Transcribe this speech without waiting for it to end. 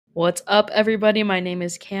What's up, everybody? My name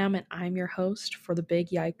is Cam, and I'm your host for the Big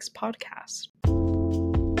Yikes podcast.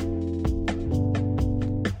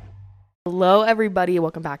 Hello, everybody.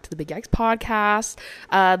 Welcome back to the Big Yikes podcast.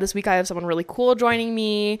 This week, I have someone really cool joining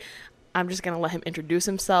me. I'm just going to let him introduce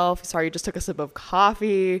himself. Sorry, you just took a sip of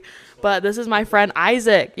coffee. But this is my friend,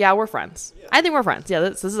 Isaac. Yeah, we're friends. I think we're friends. Yeah,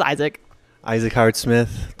 this is Isaac. Isaac Howard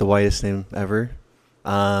Smith, the whitest name ever.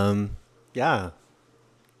 Yeah.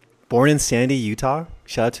 Born in Sandy, Utah.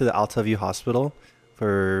 Shout out to the Alta View Hospital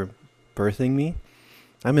for birthing me.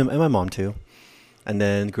 And my mom too. And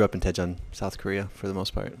then grew up in Daejeon, South Korea for the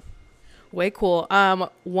most part. Way cool.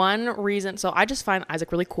 One reason, so I just find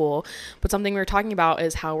Isaac really cool, but something we were talking about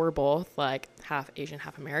is how we're both like half Asian,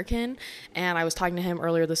 half American. And I was talking to him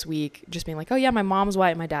earlier this week, just being like, oh yeah, my mom's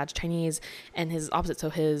white, my dad's Chinese, and his opposite. So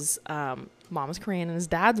his mom is Korean and his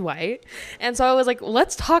dad's white. And so I was like,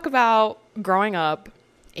 let's talk about growing up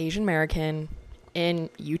Asian American in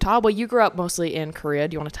Utah. Well, you grew up mostly in Korea.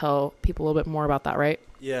 Do you want to tell people a little bit more about that, right?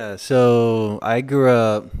 Yeah, so I grew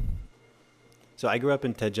up in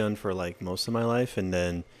Daejeon for like most of my life, and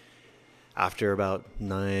then after about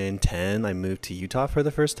 9, 10, I moved to Utah for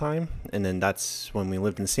the first time. And then that's when we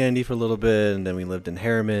lived in Sandy for a little bit, and then we lived in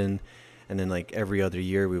Harriman. And then like every other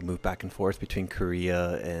year we would move back and forth between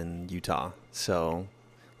Korea and Utah. So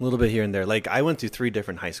a little bit here and there. Like I went to 3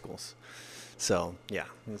 different high schools. So yeah.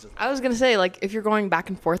 I was going to say, like, if you're going back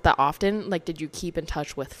and forth that often, like, did you keep in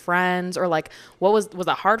touch with friends, or like, was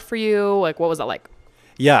that hard for you? Like, what was that like?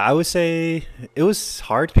 Yeah, I would say it was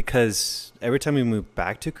hard because every time we moved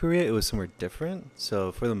back to Korea, it was somewhere different.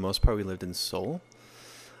 So for the most part, we lived in Seoul,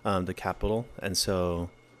 the capital. And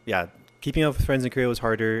so, yeah, keeping up with friends in Korea was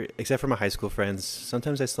harder, except for my high school friends.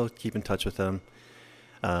 Sometimes I still keep in touch with them.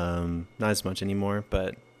 Not as much anymore.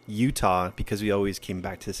 But Utah, because we always came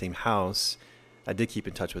back to the same house, I did keep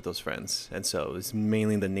in touch with those friends. And so it was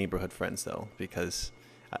mainly the neighborhood friends, though, because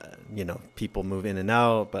people move in and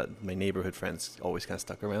out, but my neighborhood friends always kind of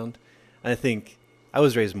stuck around. And I think I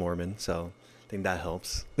was raised Mormon, so I think that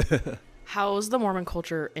helps. How's the Mormon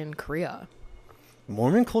culture in Korea?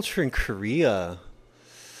 Mormon culture in Korea?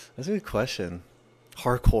 That's a good question.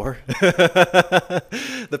 Hardcore.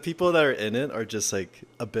 The people that are in it are just like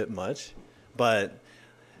a bit much, but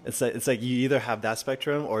it's like you either have that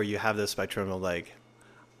spectrum or you have the spectrum of like,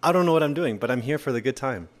 I don't know what I'm doing, but I'm here for the good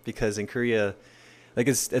time. Because in Korea, like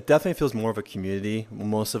it definitely feels more of a community.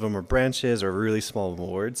 Most of them are branches or really small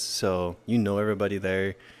wards, so you know everybody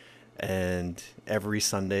there. And every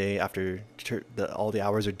Sunday after all the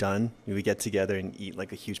hours are done, we would get together and eat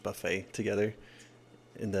like a huge buffet together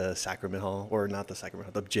in the Sacrament Hall, or not the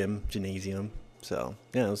Sacrament Hall, the gymnasium. So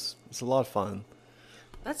yeah, it's a lot of fun.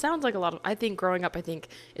 That sounds like a lot of, I think growing up, I think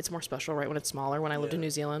it's more special, right, when it's smaller. When I lived in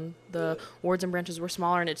New Zealand, the wards and branches were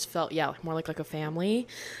smaller, and it felt, more like a family.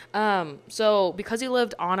 So because you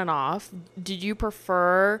lived on and off, did you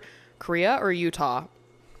prefer Korea or Utah?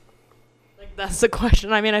 Like, that's the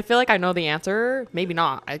question. I mean, I feel like I know the answer. Maybe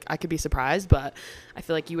not. I could be surprised, but I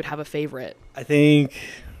feel like you would have a favorite. I think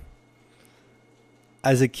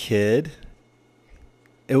as a kid,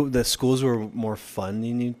 the schools were more fun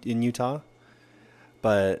in Utah.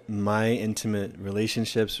 But my intimate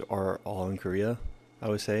relationships are all in Korea, I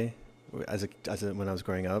would say, when I was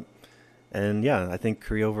growing up. And yeah, I think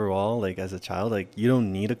Korea overall, like as a child, like you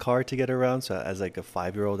don't need a car to get around. So as like a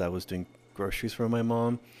 5-year-old, I was doing groceries for my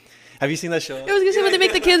mom. Have you seen that show? I was gonna say when they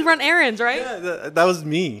make the kids run errands, right? Yeah, that was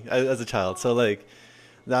me as a child. So like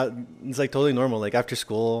that, it's like totally normal. Like after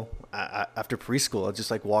school, after preschool, I'd just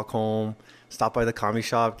like walk home, stop by the coffee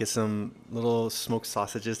shop, get some little smoked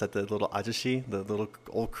sausages that the little ajashi, the little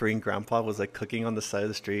old Korean grandpa, was like cooking on the side of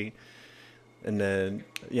the street. And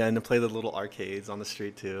then play the little arcades on the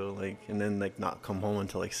street too, like, and then like not come home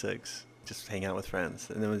until like 6, just hang out with friends.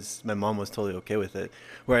 And my mom was totally okay with it.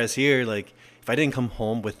 Whereas here, like if I didn't come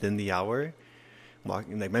home within the hour,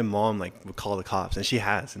 like my mom like would call the cops, and she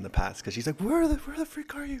has in the past, because she's like, where the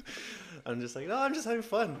freak are you? I'm just like, no, I'm just having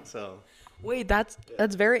fun. So wait, that's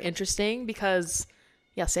very interesting, because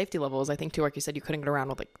safety levels, I think too, like you said, you couldn't get around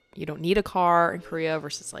with, like, you don't need a car in Korea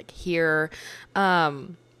versus like here.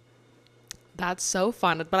 That's so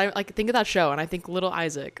fun. But I like think of that show, and I think little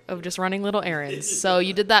Isaac of just running little errands. So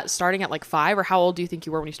you did that starting at like 5, or how old do you think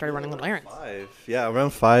you were when you started running little errands? 5. Yeah,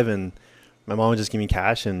 around 5, and my mom would just give me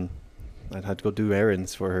cash, and I'd have to go do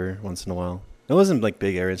errands for her once in a while. It wasn't like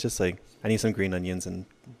big errands, just like I need some green onions and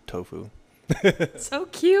tofu. So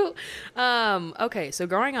cute. Okay, so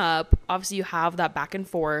growing up, obviously you have that back and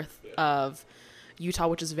forth of Utah,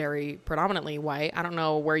 which is very predominantly white. I don't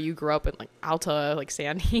know where you grew up in, like Alta, like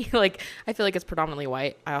Sandy. Like I feel like it's predominantly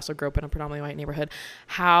white. I also grew up in a predominantly white neighborhood.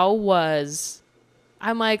 How was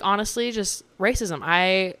I'm like, honestly, just racism.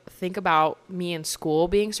 I think about me in school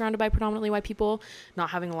being surrounded by predominantly white people, not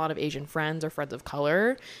having a lot of Asian friends or friends of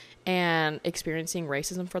color, and experiencing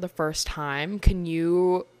racism for the first time. Can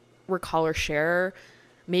you recall or share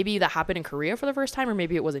maybe that happened in Korea for the first time, or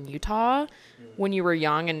maybe it was in Utah when you were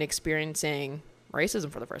young and experiencing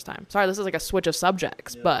racism for the first time? Sorry, this is like a switch of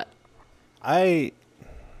subjects, but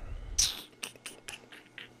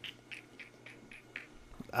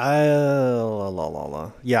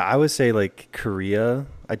Yeah, I would say like Korea.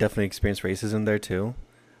 I definitely experienced racism there too.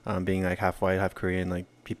 Being like half white, half Korean, like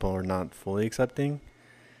people are not fully accepting.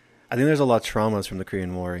 I think there's a lot of traumas from the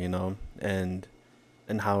Korean War, you know, and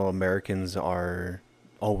how Americans are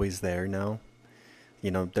always there now.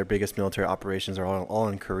 You know, their biggest military operations are all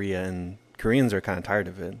in Korea, and Koreans are kind of tired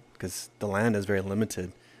of it because the land is very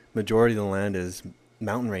limited. Majority of the land is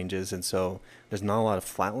mountain ranges, and so there's not a lot of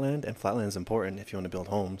flat land, and flat land is important if you want to build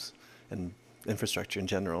homes and infrastructure in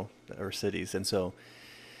general or cities. And so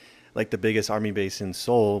like the biggest army base in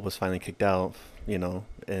Seoul was finally kicked out, you know,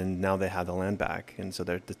 and now they have the land back, and so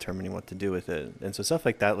they're determining what to do with it. And so stuff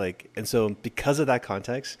like that, like, and so because of that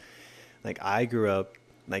context, like I grew up,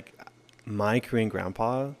 like my Korean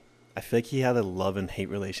grandpa, I feel like he had a love and hate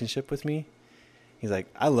relationship with me. He's like,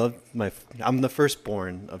 I'm the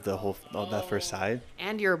firstborn of the whole, of that first side.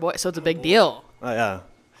 and you're a boy, so it's a big deal. Oh yeah,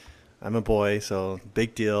 I'm a boy, so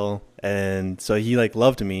big deal. And so he like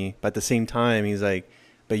loved me, but at the same time, he's like,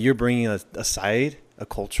 but you're bringing a side, a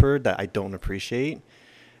culture that I don't appreciate.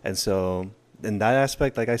 And so in that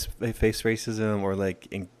aspect, like I faced racism, or like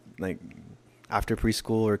in like after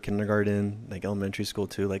preschool or kindergarten, like elementary school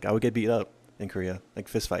too. Like I would get beat up in Korea, like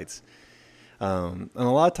fist fights. And a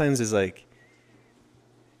lot of times is like,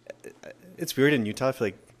 it's weird in Utah. I feel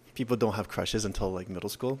like people don't have crushes until like middle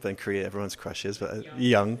school, but in Korea, everyone's crushes, but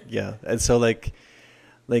young, yeah. And so like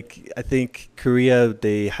I think Korea,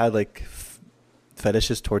 they had like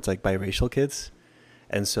fetishes towards like biracial kids,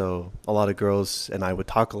 and so a lot of girls and I would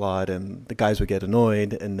talk a lot, and the guys would get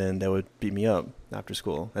annoyed, and then they would beat me up after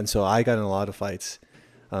school, and so I got in a lot of fights.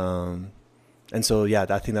 And so yeah,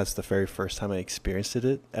 I think that's the very first time I experienced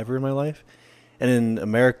it ever in my life. And in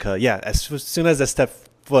America, yeah, as soon as I stepped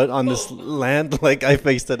foot on this land, like I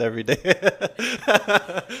faced it every day.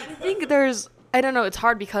 I think I don't know, it's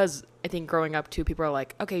hard because I think growing up too, people are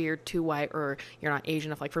like, okay, you're too white or you're not Asian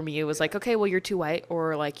enough. Like for me, it was like, okay, well, you're too white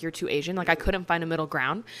or like you're too Asian. Like I couldn't find a middle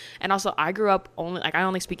ground. And also I grew up I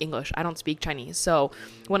only speak English. I don't speak Chinese. So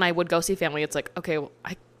when I would go see family, it's like, okay, well,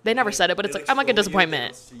 they never said it, but it's like, I'm like a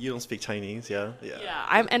disappointment. You don't speak Chinese, yeah.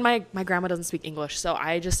 And my grandma doesn't speak English. So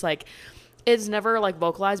I just like, it's never like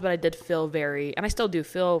vocalized, but I did feel and I still do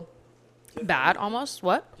feel bad almost.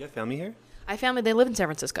 What? Do you have family here? I family, they live in San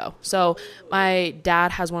Francisco. So my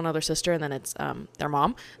dad has one other sister, and then it's their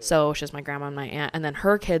mom. So it's just my grandma and my aunt, and then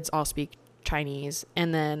her kids all speak Chinese.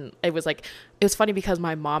 And then it was funny because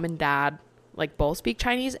my mom and dad like both speak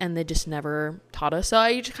Chinese, and they just never taught us. So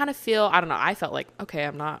I just kind of feel, I don't know, I felt like, okay,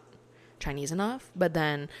 I'm not Chinese enough, but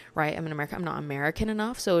then right, I'm in America, I'm not American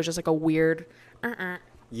enough. So it was just like a weird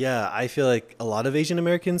Yeah, I feel like a lot of Asian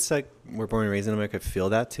Americans that were born and raised in America feel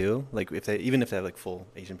that too. Like even if they have like full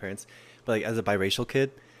Asian parents, but like as a biracial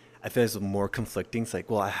kid, I feel it's more conflicting. It's like,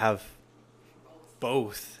 well, I have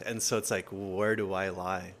both, and so it's like, where do I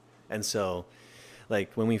lie? And so,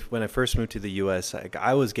 like when I first moved to the U.S., like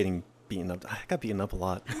I was getting beaten up. I got beaten up a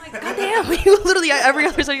lot. I'm like, goddamn, you literally every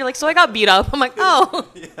other time you're like, so I got beat up. I'm like, oh.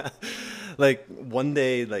 Yeah, like one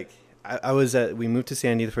day, like we moved to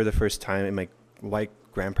San Diego for the first time in my white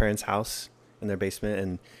grandparents' house in their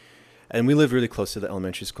basement, and we lived really close to the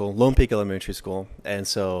elementary school, Lone Peak Elementary School. And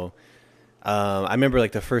so I remember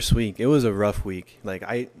like the first week, it was a rough week. Like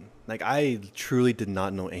I truly did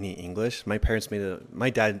not know any English. My parents my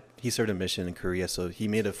dad, he served a mission in Korea, so he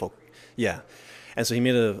made and so he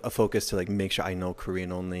made a focus to like make sure I know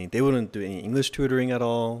Korean only. They wouldn't do any English tutoring at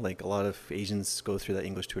all. Like a lot of Asians go through that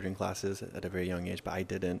English tutoring classes at a very young age, but I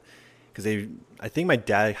didn't. Because I think my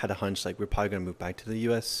dad had a hunch like we're probably gonna move back to the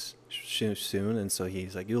U.S. soon, and so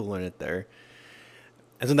he's like, you'll learn it there.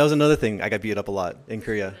 And so that was another thing. I got beat up a lot in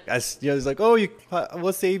Korea. As you know, he's like, oh,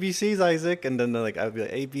 what's the ABCs, Isaac? And then like I'd be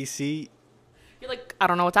like, ABC. You're like, I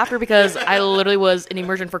don't know what's after, because I literally was in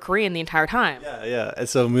immersion for Korean the entire time. Yeah. And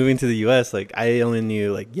so moving to the U.S., like I only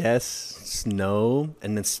knew like yes, no,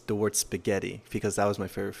 and then the word spaghetti, because that was my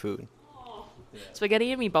favorite food. Yeah.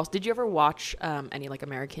 Spaghetti and meatballs. Did you ever watch any like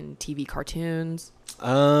American TV cartoons?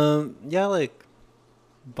 Yeah, like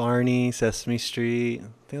Barney, Sesame Street.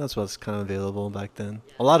 I think that's what's kind of available back then.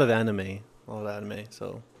 A lot of anime.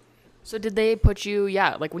 So did they put you,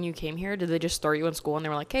 like when you came here, did they just throw you in school and they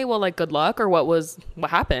were like, hey, well, like good luck, or what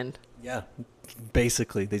happened? Yeah,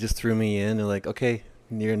 Basically, they just threw me in and like, okay,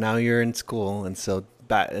 you're in school, and so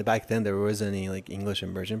back then there wasn't any like English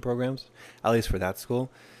immersion programs, at least for that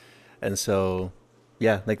school, and so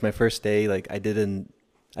yeah, like my first day, like I didn't.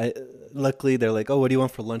 I luckily they're like, oh, what do you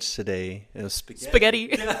want for lunch today? And it was spaghetti.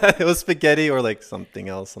 Yeah, it was spaghetti or like something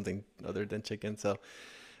else, something other than chicken. So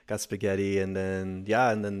got spaghetti, and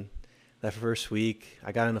then that first week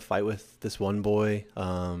I got in a fight with this one boy.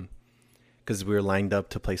 Because we were lined up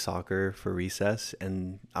to play soccer for recess,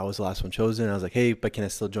 and I was the last one chosen. I was like, hey, but can I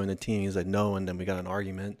still join the team? He's like, no. And then we got an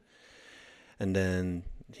argument, and then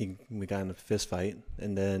we got in a fist fight,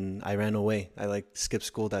 and then I ran away. I like skipped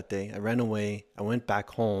school that day. I ran away. I went back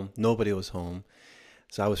home. Nobody was home,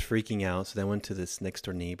 so I was freaking out. So then I went to this next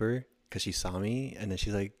door neighbor because she saw me, and then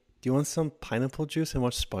she's like, do you want some pineapple juice and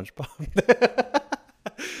watch SpongeBob?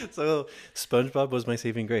 So SpongeBob was my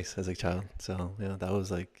saving grace as a child. So yeah, that was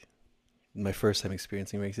like my first time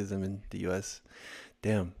experiencing racism in the U.S.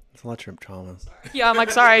 Damn, that's a lot of trauma. Yeah, I'm like,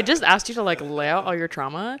 sorry, I just asked you to like lay out all your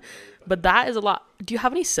trauma, but that is a lot. Do you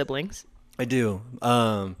have any siblings? I do.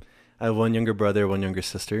 I have one younger brother, one younger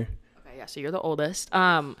sister. Okay, yeah, so you're the oldest.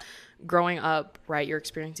 Growing up, right, you're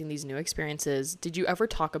experiencing these new experiences. Did you ever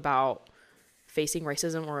talk about facing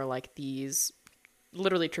racism or like these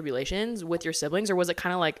literally tribulations with your siblings, or was it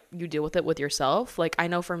kind of like you deal with it with yourself? Like, I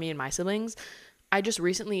know for me and my siblings, I just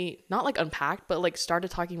recently not like unpacked, but like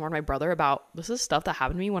started talking more to my brother about this is stuff that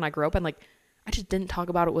happened to me when I grew up, and like I just didn't talk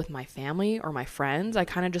about it with my family or my friends. I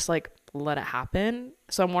kind of just like let it happen.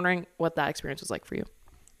 So I'm wondering what that experience was like for you.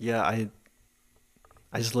 Yeah, I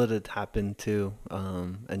just let it happen too,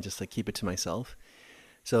 and just like keep it to myself.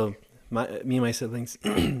 So me and my siblings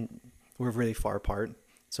we're really far apart.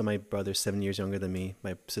 So my brother's 7 years younger than me.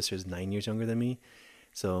 My sister's 9 years younger than me.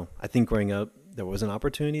 So I think growing up, there was an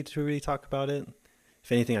opportunity to really talk about it.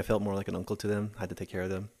 If anything, I felt more like an uncle to them. I had to take care of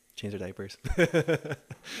them, change their diapers.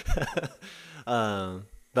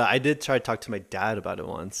 But I did try to talk to my dad about it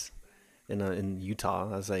once in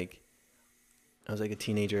Utah. I was like a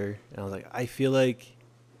teenager, and I was like, I feel like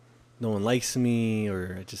no one likes me,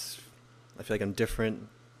 or I feel like I'm different,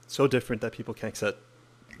 so different that people can't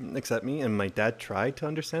accept me. And my dad tried to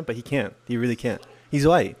understand, but he can't. He really can't. He's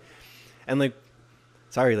white, and like,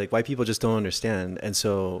 sorry, like white people just don't understand. And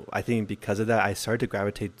so I think because of that, I started to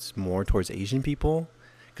gravitate more towards Asian people,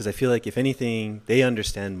 because I feel like if anything, they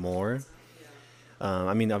understand more.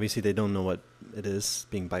 I mean, obviously they don't know what it is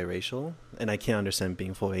being biracial, and I can't understand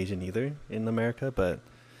being full Asian either in America. But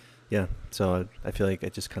yeah, so I feel like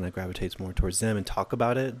it just kind of gravitates more towards them and talk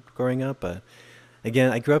about it growing up. But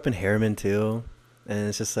again, I grew up in Harriman too, and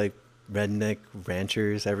it's just like redneck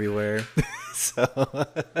ranchers everywhere. So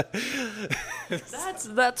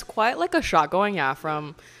that's quite like a shot going, yeah,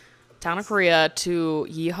 from town of Korea to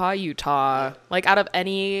Yeehaw, Utah. Like out of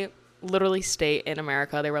any literally state in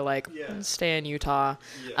America, they were like, stay in Utah.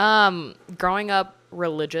 Yeah. Growing up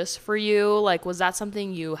religious for you, like was that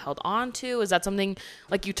something you held on to? Is that something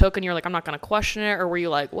like you took and you're like, I'm not gonna question it, or were you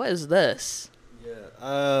like, what is this?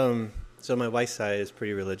 Yeah. So my wife's side is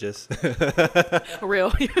pretty religious.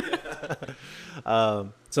 Real.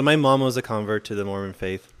 So my mom was a convert to the Mormon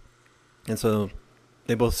faith, and so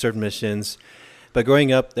they both served missions. But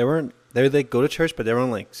growing up, they go to church, but they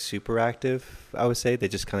weren't like super active. I would say they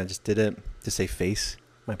just kind of just did it to save face,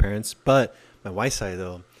 my parents. But my wife's side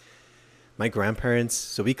though, my grandparents.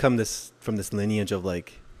 So we come from this lineage of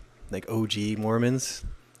like OG Mormons.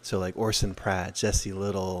 So like Orson Pratt, Jesse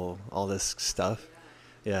Little, all this stuff.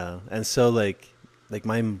 Yeah, and so like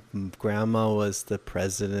my grandma was the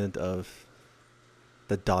president of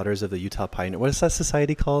the Daughters of the Utah Pioneer. What is that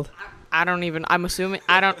society called? I don't even. I'm assuming.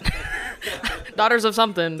 I don't. Daughters of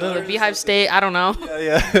something. The Beehive State. I don't know.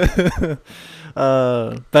 Yeah.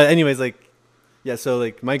 But anyways, like, yeah. So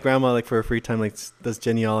like my grandma, like for her free time, like does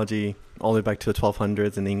genealogy all the way back to the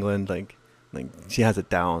 1200s in England. Like she has it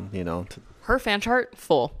down. You know. Her fan chart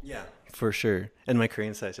full. Yeah. For sure. And my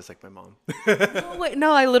Korean side is just like my mom.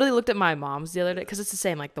 No, I literally looked at my mom's the other day because it's the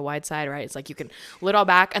same, like the wide side, right? It's like you can lit all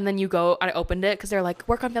back, and then you go, I opened it because they're like,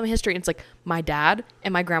 work on family history. And it's like my dad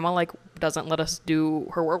and my grandma like doesn't let us do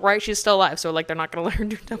her work, right? She's still alive. So like they're not going to let her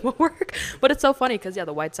do demo work. But it's so funny because, yeah,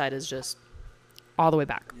 the white side is just all the way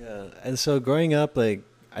back. Yeah. And so growing up, like,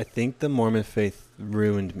 I think the Mormon faith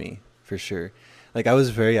ruined me for sure. Like I was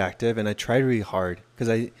very active and I tried really hard because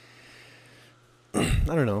I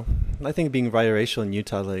don't know. I think being biracial in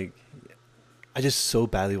Utah, like, I just so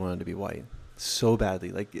badly wanted to be white. So badly.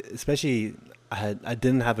 Like, especially, I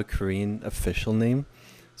didn't have a Korean official name.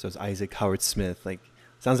 So it's Isaac Howard Smith. Like,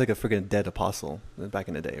 sounds like a freaking dead apostle back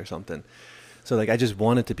in the day or something. So, like, I just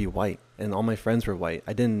wanted to be white. And all my friends were white.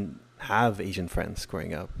 I didn't have Asian friends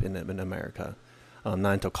growing up in America.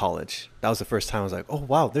 Not until college. That was the first time I was like, oh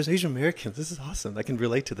wow, there's Asian Americans. This is awesome. I can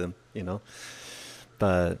relate to them, you know.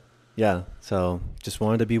 But yeah, so just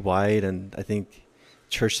wanted to be white, and I think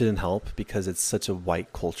church didn't help because it's such a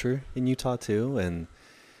white culture in Utah too, and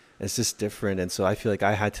it's just different. And so I feel like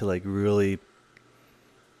I had to like really,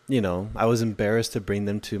 you know, I was embarrassed to bring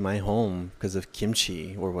them to my home because of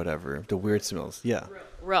kimchi or whatever, the weird smells. Yeah.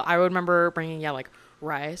 Real. I remember bringing like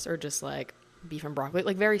rice or just like beef and broccoli,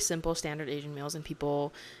 like very simple standard Asian meals, and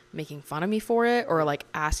people making fun of me for it or like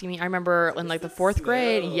asking me. I remember in like the fourth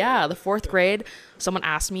grade, someone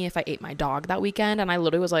asked me if I ate my dog that weekend, and I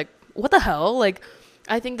literally was like, what the hell? Like,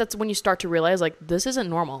 I think that's when you start to realize like this isn't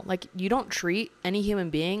normal. Like, you don't treat any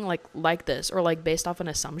human being like this, or like based off an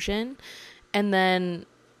assumption. And then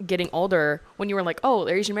getting older, when you were like, oh,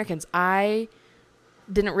 they're Asian Americans, I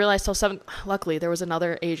didn't realize till 7. Luckily there was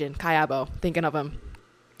another Asian, Kayabo, thinking of him.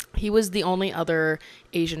 He was the only other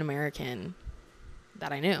Asian American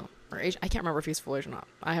that I knew, or Asian. I can't remember if he's full Asian or not.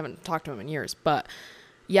 I haven't talked to him in years, but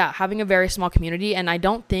yeah, having a very small community. And I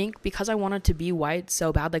don't think, because I wanted to be white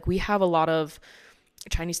so bad, like we have a lot of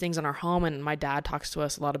Chinese things in our home, and my dad talks to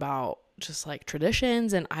us a lot about just like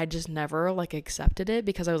traditions, and I just never like accepted it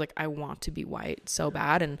because I was like, I want to be white so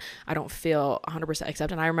bad, and I don't feel 100%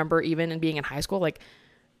 accepted. And I remember even in being in high school, like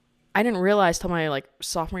I didn't realize till my like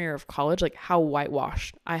sophomore year of college, like how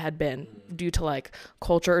whitewashed I had been due to like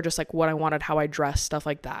culture or just like what I wanted, how I dressed, stuff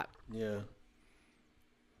like that. Yeah.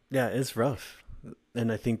 Yeah, it's rough. And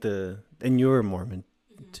I think and you're Mormon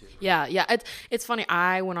too. Yeah. It's funny.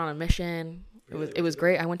 I went on a mission. It was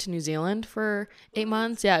great. I went to New Zealand for 8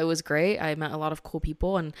 months. Yeah, it was great. I met a lot of cool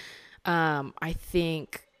people, and I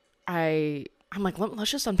think I'm like, let's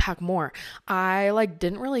just unpack more. I like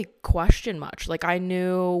didn't really question much. Like, I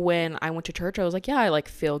knew when I went to church, I was like, yeah, I like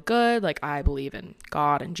feel good. Like, I believe in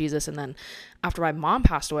God and Jesus. And then after my mom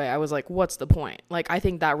passed away, I was like, what's the point? Like, I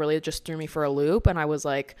think that really just threw me for a loop. And I was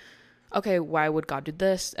like, okay, why would God do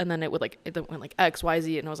this? And then it went like X, Y,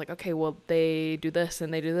 Z. And I was like, okay, well, they do this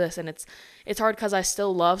and they do this. And it's hard because I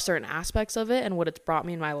still love certain aspects of it and what it's brought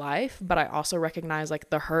me in my life. But I also recognize like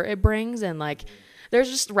the hurt it brings, and like, there's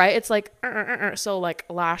just, right, it's like, so like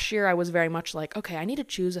last year I was very much like, okay, I need to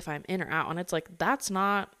choose if I'm in or out. And it's like, that's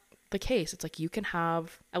not the case. It's like, you can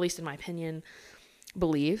have, at least in my opinion,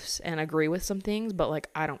 beliefs and agree with some things, but like,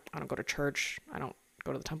 I don't go to church. I don't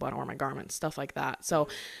go to the temple. I don't wear my garments, stuff like that. So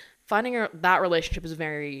finding that relationship is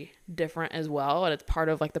very different as well. And it's part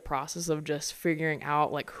of like the process of just figuring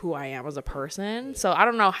out like who I am as a person. So I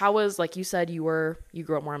don't know, how was, like you said, you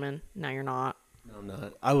grew up Mormon, now you're not. No, I'm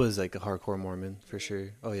not. I was like a hardcore Mormon for sure.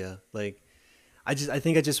 Oh yeah. Like I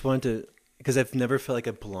think I just wanted to, because I've never felt like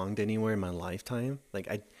I belonged anywhere in my lifetime. Like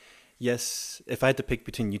if I had to pick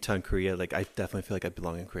between Utah and Korea, like I definitely feel like I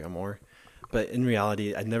belong in Korea more. But in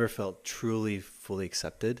reality, I never felt truly fully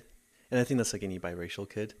accepted. And I think that's like any biracial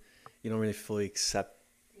kid. You don't really fully accept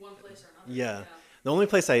one place or another. Yeah. The only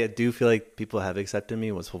place I do feel like people have accepted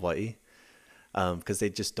me was Hawaii. Because they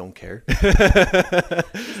just don't care.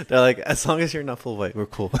 They're like, as long as you're not full white, we're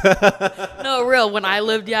cool. No, real. When I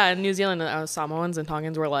lived, in New Zealand, Samoans and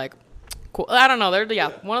Tongans were like, cool. I don't know. They're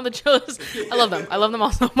one of the chillest. I love them. I love them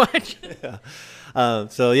all so much. Yeah.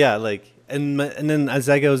 So yeah, like, and then as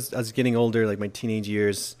I was getting older, like my teenage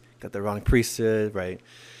years, got the wrong priesthood, right?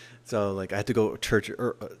 So like I had to go church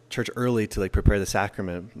early to like prepare the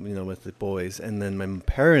sacrament, with the boys, and then my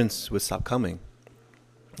parents would stop coming.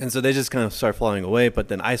 And so they just kind of started falling away, but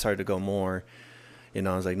then I started to go more, I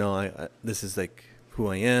was like, no, I this is like who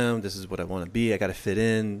I am. This is what I want to be. I got to fit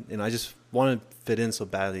in. I just wanted to fit in so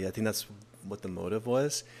badly. I think that's what the motive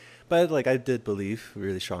was. But like I did believe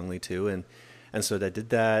really strongly too. And so I did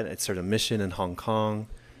that. I started a mission in Hong Kong.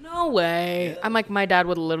 No way. Yeah. I'm like, my dad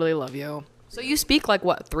would literally love you. So you speak like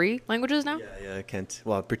what, 3 languages now? Yeah, I can't.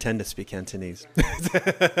 Well, I pretend to speak Cantonese.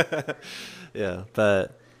 Yeah,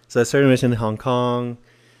 but so I started a mission in Hong Kong.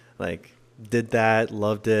 Like did that,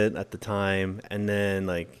 loved it at the time, and then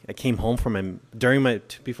like I came home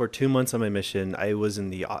before 2 months on my mission. I was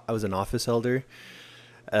an office elder,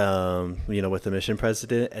 with the mission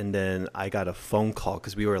president, and then I got a phone call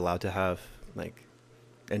because we were allowed to have like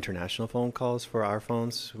international phone calls for our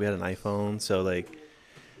phones. We had an iPhone, so like,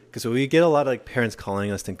 because we get a lot of like parents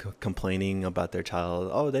calling us and complaining about their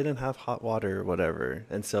child. Oh, they didn't have hot water or whatever,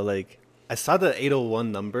 and so like I saw the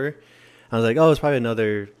 801 number. I was like, oh, it's probably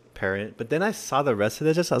another parent. But then I saw the rest of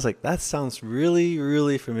it. I was like, that sounds really,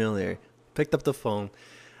 really familiar. Picked up the phone,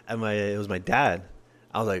 and it was my dad.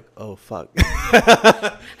 I was like, oh fuck.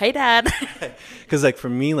 Hey, Dad. Because like for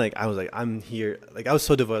me, like I was like, I'm here. Like I was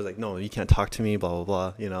so devoted. I was like, no, you can't talk to me. Blah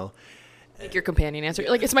blah blah. Like your companion answer.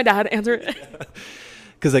 Like, it's my dad. Answer it.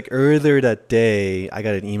 Because like earlier that day, I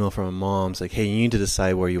got an email from my mom. It's like, hey, you need to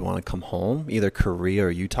decide where you want to come home, either Korea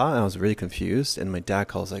or Utah. And I was really confused. And my dad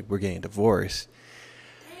calls like, we're getting divorced.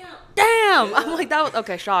 Damn. I'm like, that was,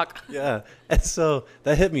 okay, shock. Yeah. And so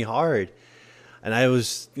that hit me hard. And I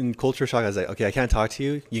was in culture shock. I was like, okay, I can't talk to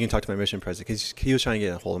you. You can talk to my mission president. Because he was trying to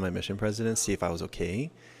get a hold of my mission president, see if I was okay.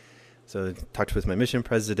 So I talked with my mission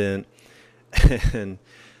president. And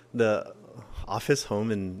the office home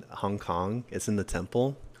in Hong Kong, it's in the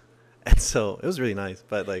temple. And so it was really nice.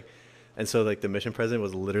 But like, and so like the mission president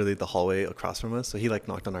was literally the hallway across from us. So he like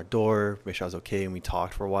knocked on our door, made sure I was okay. And we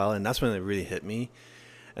talked for a while. And that's when it really hit me.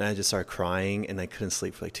 And I just started crying and I couldn't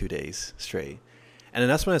sleep for like 2 days straight. And then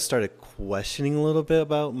that's when I started questioning a little bit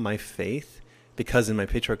about my faith, because in my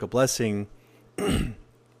patriarchal blessing, it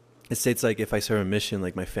states like if I serve a mission,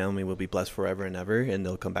 like my family will be blessed forever and ever, and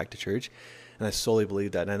they'll come back to church. And I solely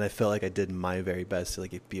believed that. And I felt like I did my very best to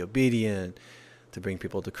like be obedient, to bring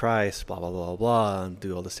people to Christ, blah, blah, blah, blah, blah, and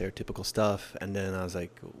do all the stereotypical stuff. And then I was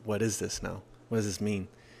like, what is this now? What does this mean?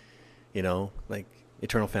 You know, like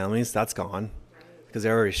eternal families, that's gone. Because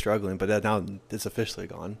they're already struggling, but now it's officially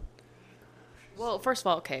gone. Well, first of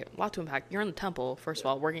all, okay, a lot to unpack. You're in the temple, first of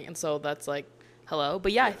all, working, and so that's like, hello.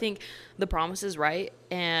 But yeah, I think the promise is right,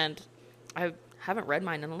 and I haven't read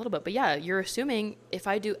mine in a little bit, but yeah, you're assuming if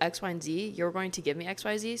I do X, Y, and Z, you're going to give me X,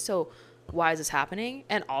 Y, Z, so why is this happening?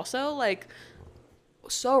 And also, like,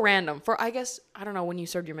 so random for, I guess, I don't know when you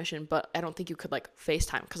served your mission, but I don't think you could like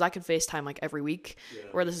FaceTime, because I could FaceTime like every week,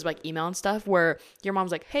 where this is like email and stuff, where your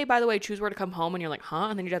mom's like, hey, by the way, choose where to come home, and you're like, huh?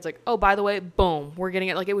 And then your dad's like, oh, by the way, boom, we're getting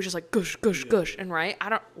it. Like, it was just like gush, gush, gush. And right,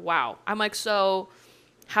 wow, I'm like, so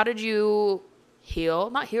how did you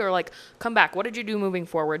not heal, or like come back? What did you do moving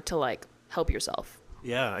forward to like help yourself?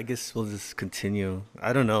 Yeah, I guess we'll just continue.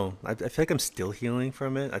 I don't know. I feel like I'm still healing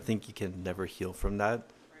from it. I think you can never heal from that.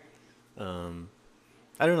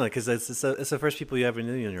 I don't know, because it's the first people you ever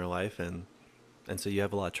knew in your life, and so you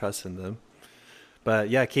have a lot of trust in them.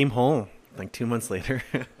 But yeah, I came home like 2 months later.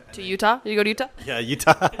 To Utah? Did you go to Utah? Yeah,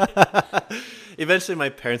 Utah. Eventually, my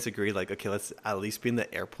parents agreed, like, okay, let's at least be in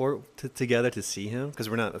the airport together to see him, because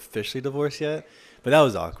we're not officially divorced yet. But that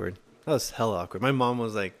was awkward. That was hella awkward. My mom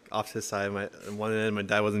was like off to the side, on one end, my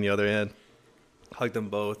dad was on the other end. Hugged them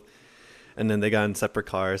both, and then they got in separate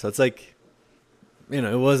cars. So it's like, you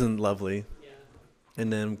know, it wasn't lovely.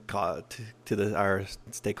 And then got to our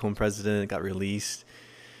stay-home president, got released,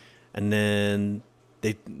 and then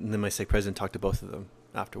my stake president talked to both of them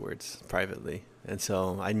afterwards privately, and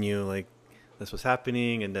so I knew like this was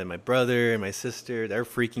happening. And then my brother and my sister, they're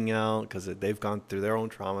freaking out because they've gone through their own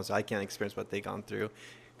trauma, so I can't experience what they've gone through.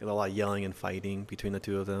 Got a lot of yelling and fighting between the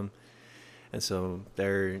two of them, and so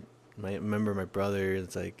I remember my brother.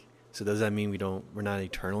 It's like, so does that mean we're not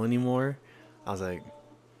eternal anymore? I was like,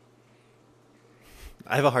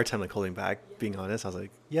 I have a hard time like holding back, being honest. I was like,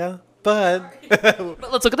 yeah, but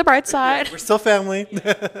But let's look at the bright side. we're still family.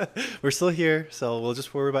 We're still here, so we'll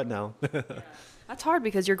just worry about now. That's hard,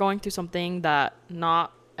 because you're going through something that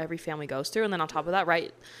not every family goes through, and then on top of that,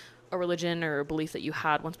 right, a religion or a belief that you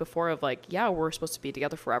had once before of like, yeah, we're supposed to be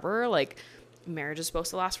together forever, like marriage is supposed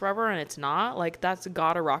to last forever, and it's not. Like, that's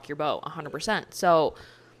gotta rock your boat 100%. So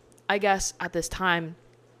I guess at this time,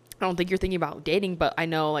 I don't think you're thinking about dating, but I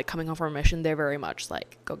know like coming home from a mission, they're very much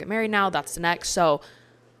like, go get married now, that's the next. So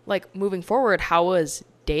like moving forward, how was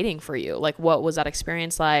dating for you? Like, what was that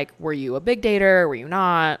experience like? Were you a big dater? Were you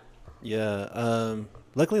not? Yeah.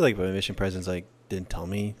 Luckily, like my mission presidents like didn't tell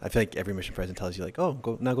me. I feel like every mission president tells you like, oh,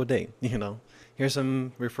 go date. You know, here's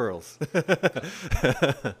some referrals.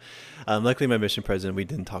 Luckily, my mission president, we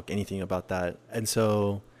didn't talk anything about that. And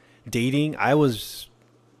so dating, I was,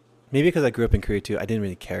 maybe because I grew up in Korea too, I didn't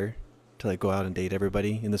really care to like go out and date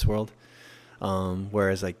everybody in this world.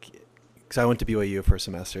 Whereas like, because I went to BYU for a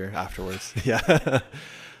semester afterwards. Yeah.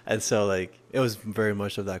 And so like, it was very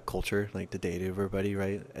much of that culture, like to date everybody,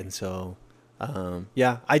 right? And so,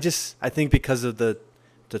 yeah, I think because of the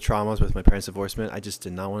traumas with my parents' divorcement, I just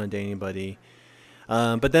did not want to date anybody.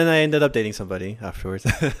 But then I ended up dating somebody afterwards.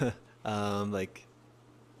 Like,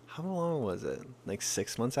 how long was it? Like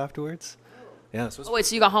 6 months afterwards? Yeah. So Oh, wait,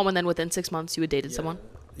 so you got home and then within 6 months you had dated someone?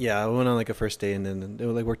 Yeah, I went on like a first date and then it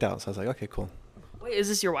like worked out. So I was like, okay, cool. Wait, is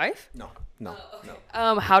this your wife? No. Okay.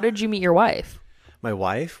 How did you meet your wife? My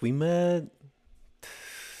wife, we met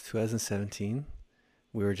 2017.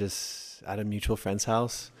 We were just at a mutual friend's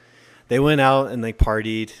house. They went out and like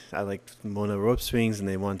partied at like one of the rope swings, and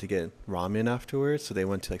they wanted to get ramen afterwards. So they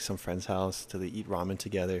went to like some friend's house to eat ramen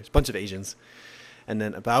together. It's a bunch of Asians. And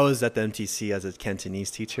then, but I was at the MTC as a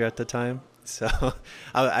Cantonese teacher at the time. So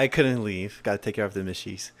I couldn't leave. Got to take care of the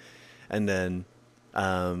Mishies. And then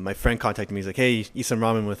my friend contacted me. He's like, hey, eat some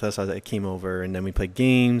ramen with us. I came over, and then we played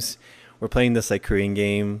games. We're playing this like Korean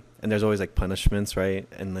game, and there's always like punishments, right?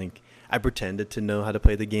 And like I pretended to know how to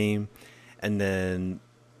play the game, and then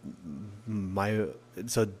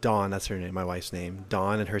so Dawn, that's her name, my wife's name.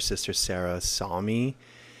 Dawn and her sister Sarah saw me,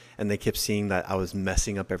 and they kept seeing that I was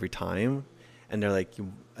messing up every time, and they're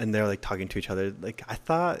like talking to each other. Like, I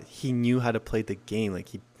thought he knew how to play the game. Like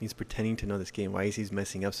he's pretending to know this game. Why is he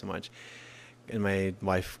messing up so much? And my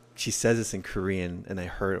wife, she says this in Korean, and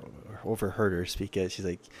I overheard her speak it. She's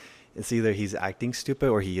like, it's either he's acting stupid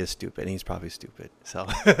or he is stupid, and he's probably stupid. So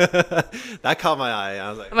that caught my eye. I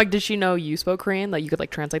was like, I'm like, did she know you spoke Korean? Like, you could like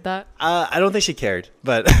translate that? I don't think she cared,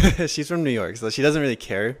 but she's from New York, so she doesn't really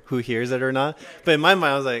care who hears it or not. But in my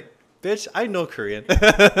mind, I was like, bitch, I know Korean.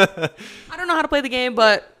 I don't know how to play the game,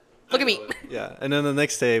 but look at me. Yeah. And then the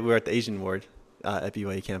next day, we were at the Asian ward at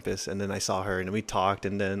BYU campus, and then I saw her, and we talked,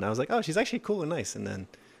 and then I was like, oh, she's actually cool and nice, and then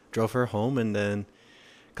drove her home, and then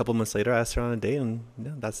a couple months later, I asked her on a date, and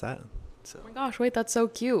yeah, that's that. So. Oh my gosh, wait, that's so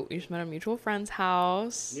cute. You just met a mutual friend's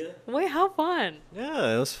house. Yeah. Wait, how fun.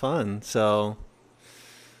 Yeah, it was fun. So,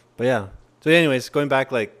 but yeah. So anyways, going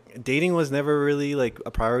back, like, dating was never really, like,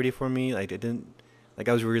 a priority for me. Like,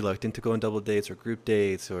 I was reluctant to go on double dates or group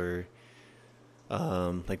dates or,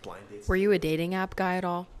 like, blind dates. Were you a dating app guy at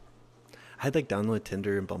all? I had, like, downloaded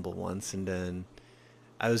Tinder and Bumble once, and then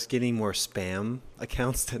I was getting more spam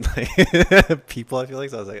accounts than like people, I feel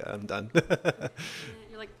like. So I was like, I'm done.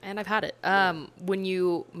 You're like, and I've had it. When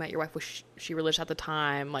you met your wife, was she religious at the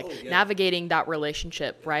time? Like, navigating that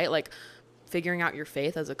relationship, right? Like, figuring out your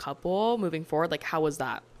faith as a couple, moving forward. Like, how was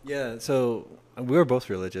that? Yeah, so we were both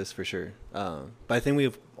religious for sure. But I think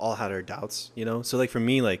we've all had our doubts, you know? So, like, for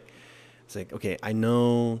me, like, it's like, okay, I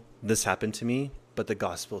know this happened to me, but the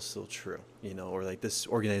gospel's still true, you know? Or, like, this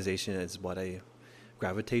organization is what I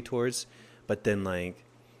gravitate towards. But then, like,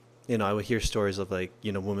 you know, I would hear stories of, like,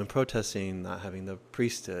 you know, women protesting not having the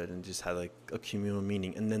priesthood and just had like a communal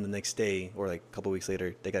meaning, and then the next day or like a couple weeks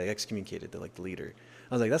later they got excommunicated. They're like the leader.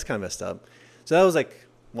 I was like, that's kind of messed up. So that was like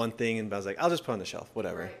one thing, and I was like, I'll just put it on the shelf,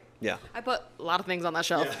 whatever. Right. Yeah, I put a lot of things on that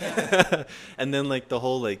shelf. Yeah. And then like the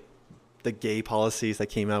whole like the gay policies that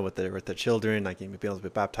came out with their children, like being able to be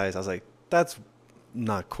baptized, I was like, that's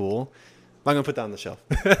not cool. I'm gonna put that on the shelf.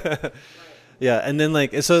 Right. Yeah, and then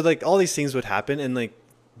like, so like all these things would happen, and like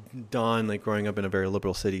Dawn, like growing up in a very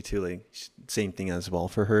liberal city too, like same thing as well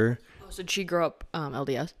for her. Oh, so did she grow up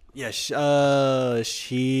LDS? Yeah,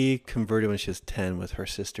 she converted when she was 10 with her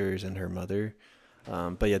sisters and her mother.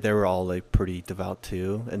 But yeah, they were all like pretty devout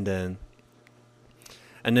too. And then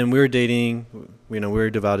we were dating. You know, we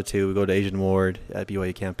were devoted too. We go to Asian Ward at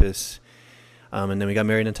BYU campus. And then we got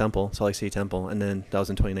married in Temple, Salt Lake City Temple, and then that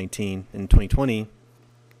was in 2019. In 2020.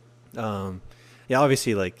 Yeah,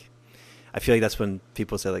 obviously, like, I feel like that's when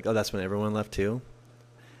people say, like, oh, that's when everyone left, too.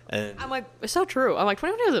 And I'm like, it's so true. I'm like,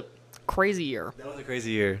 2020 was a crazy year. That was a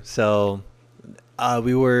crazy year. So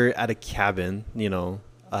we were at a cabin, you know,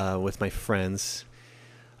 with my friends,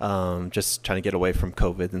 just trying to get away from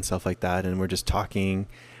COVID and stuff like that. And we're just talking.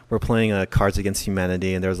 We're playing Cards Against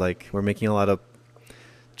Humanity, and there's, like, we're making a lot of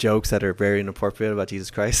jokes that are very inappropriate about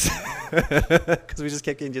Jesus Christ. Because we just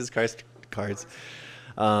kept getting Jesus Christ cards.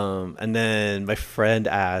 And then my friend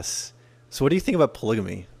asks, so what do you think about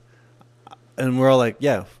polygamy? And we're all like,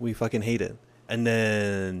 yeah, we fucking hate it. And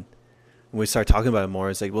then when we start talking about it more,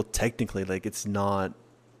 it's like, well, technically, like, it's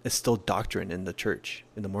still doctrine in the church,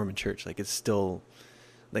 in the Mormon church. Like, it's still,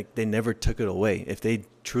 like, they never took it away. If they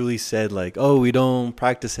truly said, like, oh, we don't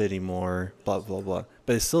practice it anymore, blah, blah, blah.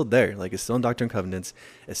 But it's still there. Like, it's still in Doctrine and Covenants.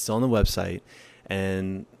 It's still on the website.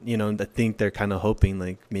 And, you know, I think they're kind of hoping,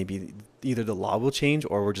 like, maybe either the law will change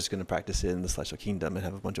or we're just going to practice it in the celestial kingdom and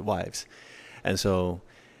have a bunch of wives. And so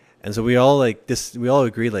we all like this, we all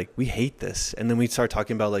agree, like, we hate this. And then we start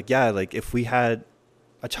talking about, like, yeah, like, if we had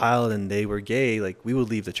a child and they were gay, like, we would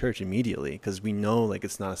leave the church immediately because we know, like,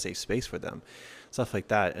 it's not a safe space for them, stuff like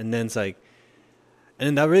that. And then it's like, and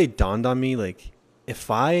then that really dawned on me, like,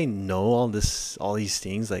 if I know all these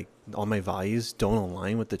things, like, all my values don't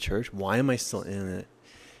align with the church, why am I still in it?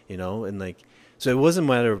 You know? And like, so it wasn't a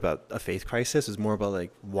matter about a faith crisis. It was more about,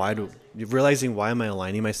 like, realizing why am I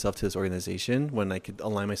aligning myself to this organization when I could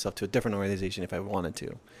align myself to a different organization if I wanted to,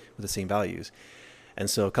 with the same values. And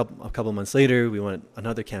so a couple months later, we went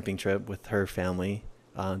another camping trip with her family,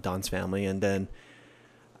 Dawn's family, and then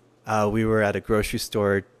we were at a grocery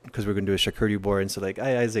store because we were going to do a charcuterie board. And so, like,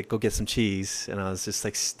 hey, Isaac, go get some cheese. And I was just,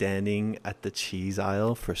 like, standing at the cheese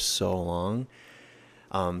aisle for so long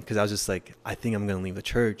because I was just like, I think I'm going to leave the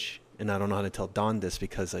church. And I don't know how to tell Dawn this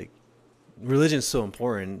because, like, religion is so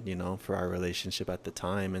important, for our relationship at the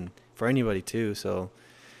time and for anybody too. So,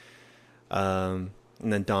 and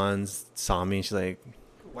then Dawn saw me and she's like,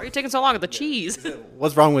 Why are you taking so long with the cheese?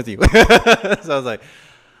 "What's wrong with you?" So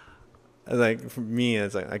for me,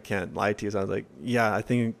 it's like, I can't lie to you. So I was like, "Yeah, I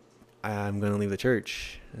think I'm going to leave the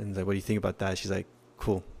church." And like, "What do you think about that?" She's like,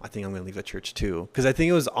 "Cool. I think I'm going to leave the church too." Because I think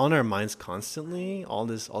it was on our minds constantly all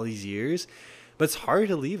these years, but it's hard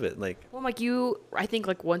to leave it. Like, Well, like I think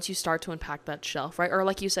like once you start to unpack that shelf, right? Or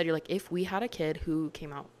like you said, you're like, if we had a kid who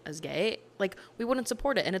came out as gay, like we wouldn't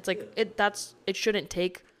support it. And it's like, it shouldn't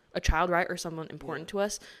take a child, right? Or someone important to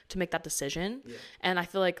us to make that decision. Yeah. And I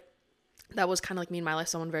feel like that was kind of like me in my life.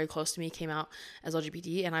 Someone very close to me came out as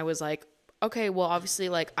LGBT, and I was like, okay, well, obviously,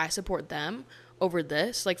 like I support them over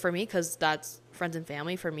this, like for me, because that's friends and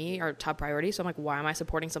family for me are top priority. So I'm like, why am I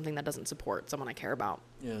supporting something that doesn't support someone I care about?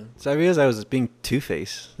 Yeah. So I realized I was being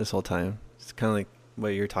two-faced this whole time. It's kind of like what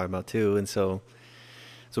you're talking about too. And so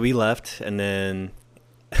we left, and then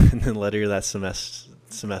later that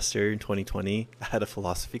semester in 2020, I had a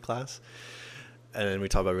philosophy class, and we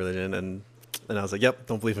talked about religion, and I was like, "Yep,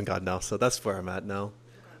 don't believe in God now." So that's where I'm at now.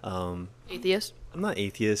 Atheist? I'm not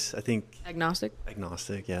atheist. I think Agnostic?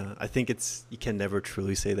 Agnostic. Yeah. I think you can never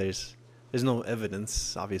truly say there's no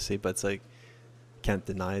evidence, obviously, but it's like can't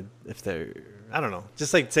deny if there. I don't know.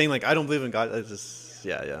 Just like saying like I don't believe in God. It's just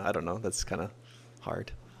yeah. I don't know. That's kind of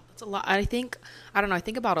hard. That's a lot. I think I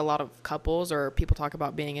think about a lot of couples or people talk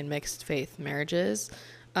about being in mixed faith marriages.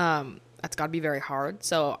 That's got to be very hard.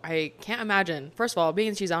 So I can't imagine, first of all, being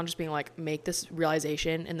in Shizan, just being like, make this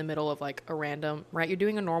realization in the middle of like a random, right? You're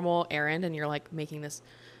doing a normal errand and you're like making this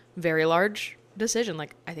very large decision.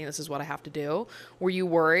 Like, I think this is what I have to do. Were you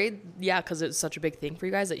worried? Yeah, because it's such a big thing for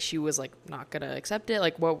you guys that she was like not going to accept it.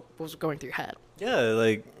 Like, what was going through your head? Yeah,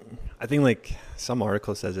 like I think like some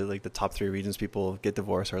article says it, like the top 3 reasons people get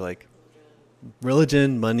divorced are like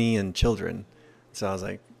religion, money, and children. So I was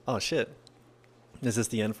like, oh shit. Is this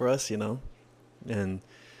the end for us, And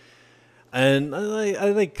I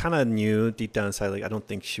like kind of knew deep down inside, like I don't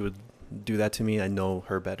think she would do that to me. I know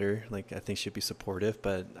her better. Like I think she'd be supportive,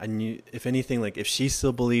 but I knew if anything, like if she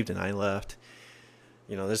still believed and I left,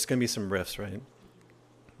 there's gonna be some rifts, right?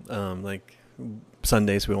 Like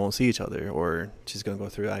Sundays we won't see each other, or she's gonna go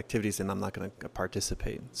through activities and I'm not gonna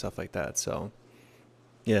participate, stuff like that. So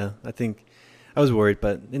yeah, I think I was worried,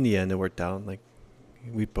 but in the end it worked out. Like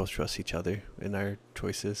we both trust each other in our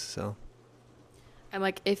choices. So, and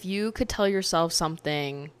like, if you could tell yourself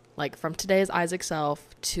something like from today's Isaac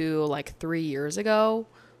self to like 3 years ago,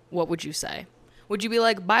 what would you say? Would you be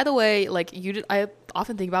like, by the way, like I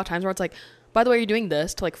often think about times where it's like, by the way, you're doing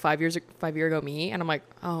this to like 5 year ago me, and I'm like,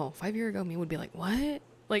 oh, 5 year ago me would be like, what?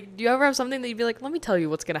 Like, do you ever have something that you'd be like, let me tell you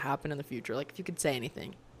what's gonna happen in the future? Like, if you could say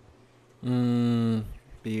anything. I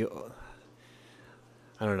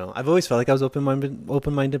don't know. I've always felt like I was open-minded,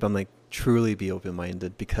 but I'm like truly be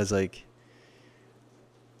open-minded because like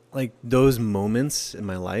those moments in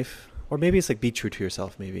my life, or maybe it's like be true to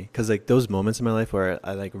yourself, maybe, because like those moments in my life where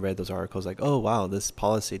I like read those articles, like, oh wow, this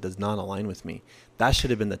policy does not align with me. That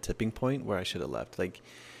should have been the tipping point where I should have left. Like,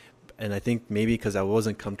 and I think maybe because I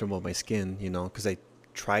wasn't comfortable with my skin, because I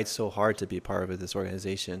tried so hard to be a part of this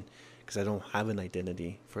organization, because I don't have an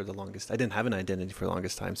identity for the longest. I didn't have an identity for the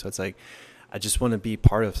longest time, so it's like I just want to be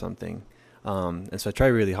part of something. And so I try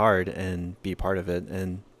really hard and be part of it.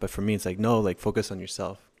 But for me, it's like, no, like focus on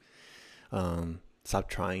yourself. Stop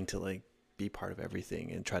trying to like be part of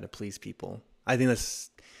everything and try to please people. I think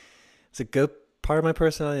it's a good part of my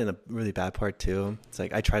personality and a really bad part too. It's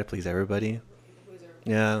like, I try to please everybody.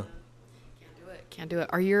 Yeah. Can't do it.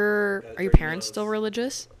 Are your parents still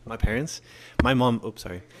religious? My parents? My mom, oops,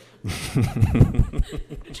 sorry.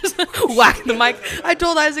 Just whack the mic. I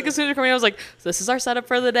told Isaac as soon as he came in, I was like, so this is our setup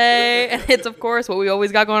for the day, and it's of course what we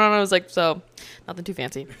always got going on. I was like, so nothing too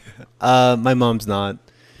fancy. My mom's not.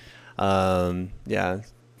 Yeah,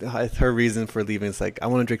 her reason for leaving is like, I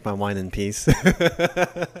want to drink my wine in peace.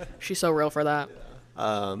 She's so real for that.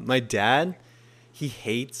 My dad, he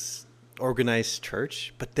hates organized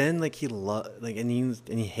church, but then like he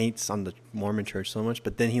hates on the Mormon church so much,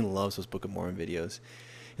 but then he loves those Book of Mormon videos.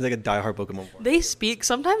 He's like a diehard Book of Mormon. They speak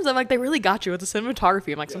sometimes. I'm like, they really got you with the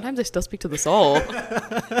cinematography. I'm like, sometimes they still speak to the soul.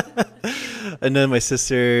 And then my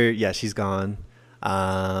sister, yeah, she's gone.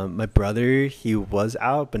 My brother, he was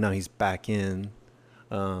out, but now he's back in.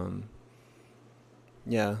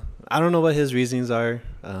 Yeah, I don't know what his reasons are,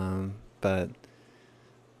 but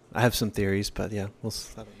I have some theories. But yeah,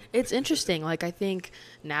 it's interesting. Like, I think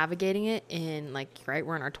navigating it in like, right,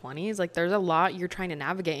 we're in our 20s. Like, there's a lot you're trying to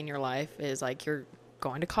navigate in your life. Is like you're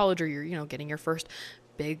going to college, or you're getting your first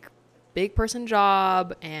big big person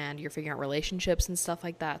job and you're figuring out relationships and stuff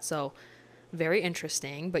like that. So very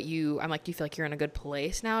interesting. But I'm like, do you feel like you're in a good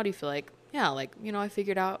place now? Do you feel like, yeah, like, I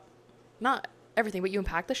figured out not everything, but you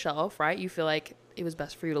unpacked the shelf, right? You feel like it was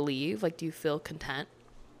best for you to leave. Like, do you feel content?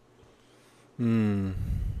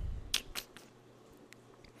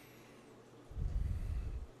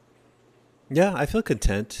 Yeah, I feel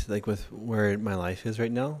content like with where my life is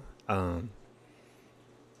right now.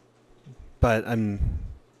 But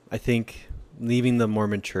I think leaving the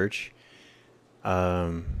Mormon church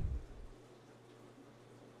um,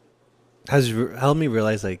 has helped me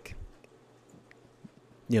realize like,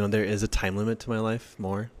 there is a time limit to my life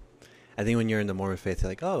more. I think when you're in the Mormon faith,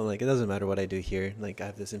 you're like, oh, like it doesn't matter what I do here. Like I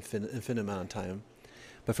have this infinite amount of time.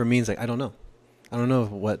 But for me, it's like, I don't know. I don't know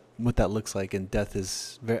what that looks like. And death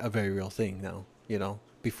is a very real thing now,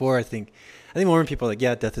 Before I think Mormon people are like,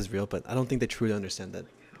 yeah, death is real, but I don't think they truly understand that.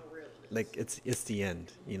 Like it's the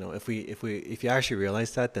end, If you actually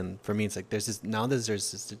realize that, then for me, it's like there's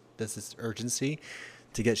this urgency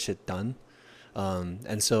to get shit done.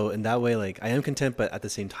 And so in that way, like I am content, but at the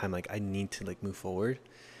same time, like I need to like move forward.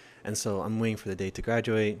 And so I'm waiting for the day to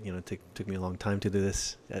graduate. It took me a long time to do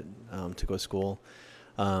this, to go to school.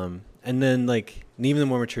 And then like even the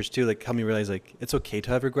Mormon church too, like helped me realize like it's okay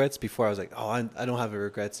to have regrets. Before I was like, oh, I don't have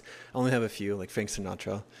regrets. I only have a few, like Frank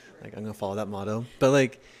Sinatra. Like I'm gonna follow that motto. But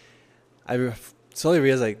like slowly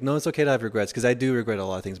realized like, no, it's okay to have regrets, because I do regret a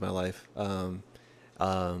lot of things in my life.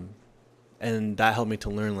 And that helped me to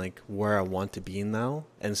learn like where I want to be now.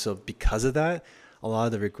 And so because of that, a lot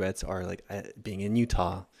of the regrets are like being in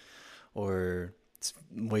Utah, or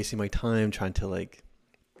wasting my time trying to like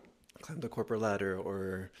climb the corporate ladder,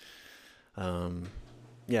 or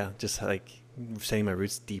just like setting my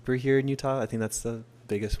roots deeper here in Utah. I think that's the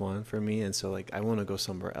biggest one for me. And so like I want to go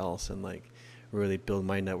somewhere else and like really build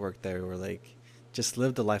my network there, or like just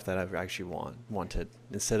live the life that I've actually wanted,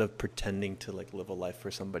 instead of pretending to like live a life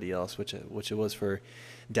for somebody else, which it was for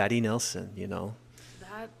Daddy Nelson,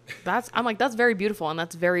 I'm like, that's very beautiful, and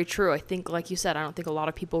that's very true. I think, like you said, I don't think a lot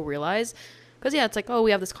of people realize, because it's like, oh,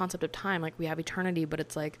 we have this concept of time, like we have eternity, but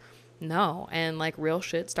it's like, no. And like real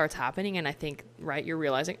shit starts happening, and I think, right, you're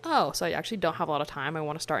realizing, oh, so I actually don't have a lot of time. I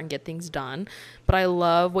want to start and get things done. But I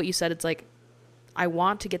love what you said. It's like, I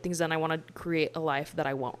want to get things done. I want to create a life that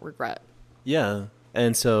I won't regret. Yeah.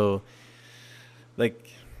 And so like,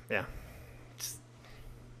 yeah, just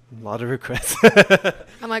a lot of regrets.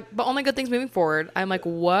 I'm like, but only good things moving forward. I'm like,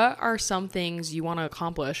 what are some things you want to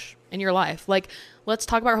accomplish in your life? Like, let's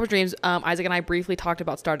talk about hopes and dreams. Isaac and I briefly talked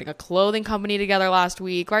about starting a clothing company together last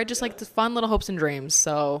week, right? Just like the fun little hopes and dreams.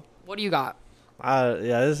 So what do you got?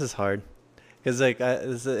 Yeah, this is hard. Because like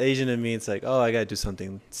as an Asian in me, it's like, oh, I gotta do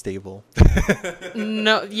something stable.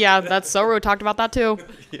 No, yeah, that's so rude. Talked about that too.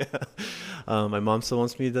 Yeah, my mom still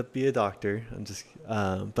wants me to be a doctor. I'm just,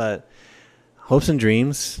 but hopes and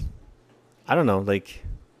dreams, I don't know. Like,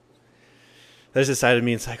 there's a side of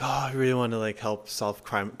me. It's like, oh, I really want to like help solve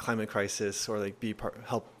climate crisis, or like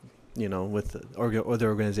help, with other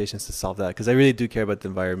organizations to solve that. Because I really do care about the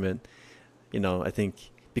environment. I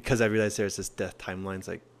think because I realize there's this death timelines,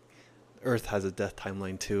 like Earth has a death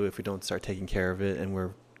timeline too if we don't start taking care of it, and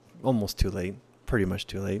we're almost too late, pretty much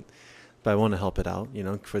too late. But I want to help it out,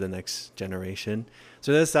 for the next generation.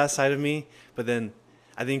 So there's that side of me. But then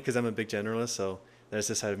I think because I'm a big generalist, so there's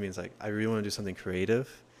this side of me. It's like I really want to do something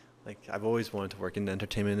creative. Like I've always wanted to work in the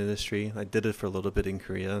entertainment industry. I did it for a little bit in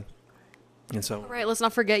Korea. And so, all right, let's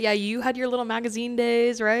not forget. Yeah, you had your little magazine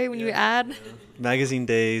days, right? When you add magazine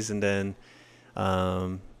days, and then,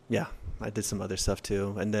 I did some other stuff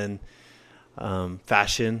too. And then,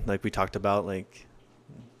 fashion, like we talked about, like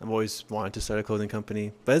I've always wanted to start a clothing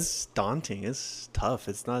company, but it's daunting. It's tough.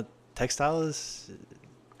 It's not, textile is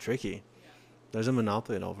tricky. There's a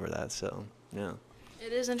monopoly over that. So yeah,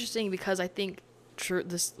 it is interesting because I think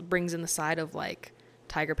this brings in the side of like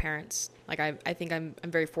tiger parents. Like I think I'm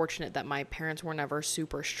very fortunate that my parents were never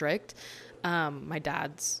super strict. My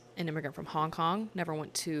dad's an immigrant from Hong Kong, never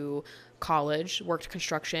went to college, worked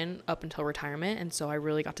construction up until retirement. And so I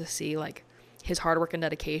really got to see like his hard work and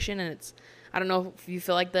dedication. And I don't know if you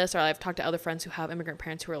feel like this, or I've talked to other friends who have immigrant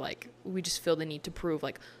parents who are like, we just feel the need to prove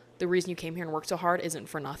like the reason you came here and worked so hard isn't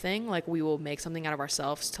for nothing. Like we will make something out of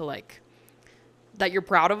ourselves to like, that you're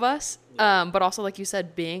proud of us. But also, like you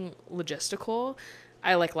said, being logistical.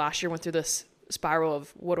 I like last year went through this spiral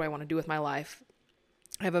of what do I want to do with my life?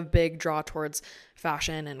 I have a big draw towards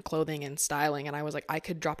fashion and clothing and styling. And I was like, I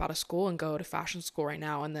could drop out of school and go to fashion school right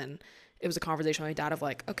now. And then it was a conversation with my dad of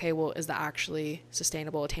like, okay, well, is that actually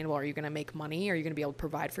sustainable, attainable? Are you going to make money? Are you going to be able to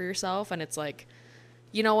provide for yourself? And it's like,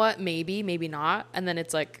 you know what? Maybe, maybe not. And then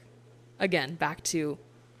it's like, again, back to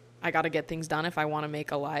I got to get things done if I want to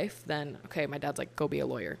make a life, then okay, my dad's like, go be a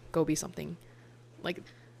lawyer, go be something. Like,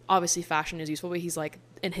 obviously fashion is useful, but he's like,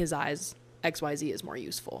 in his eyes, XYZ is more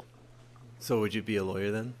useful. So would you be a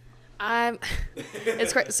lawyer then?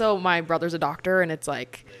 It's great. So my brother's a doctor, and it's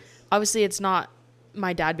like, obviously it's not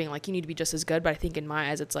my dad being like, you need to be just as good, but I think in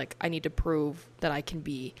my eyes, it's like, I need to prove that I can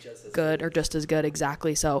be good or just as good.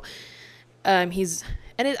 Exactly. So, I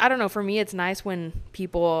don't know, for me, it's nice when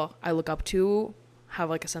people I look up to have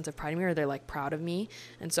like a sense of pride in me, or they're like proud of me.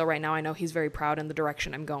 And so right now I know he's very proud in the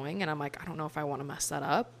direction I'm going, and I'm like, I don't know if I want to mess that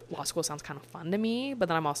up. Law school sounds kind of fun to me, but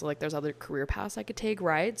then I'm also like, there's other career paths I could take,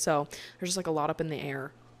 right? So there's just like a lot up in the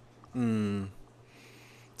air.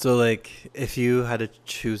 So like, if you had to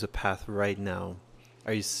choose a path right now,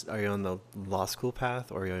 are you on the law school path,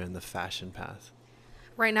 or are you on the fashion path?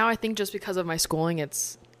 Right now, I think just because of my schooling,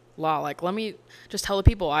 it's law. Like, let me just tell the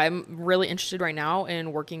people, I'm really interested right now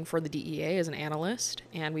in working for the DEA as an analyst,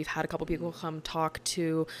 and we've had a couple people come talk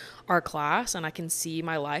to our class, and I can see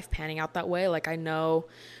my life panning out that way. Like, I know,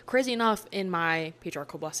 crazy enough, in my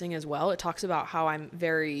patriarchal blessing as well, it talks about how I'm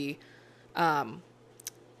very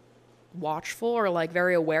watchful, or like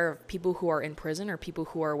very aware of people who are in prison, or people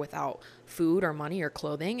who are without food or money or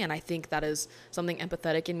clothing. And I think that is something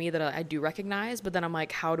empathetic in me that I do recognize. But then I'm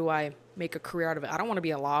like, how do I make a career out of it? I don't want to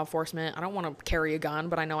be a law enforcement. I don't want to carry a gun,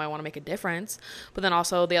 but I know I want to make a difference. But then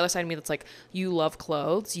also the other side of me that's like, you love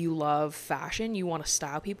clothes, you love fashion, you want to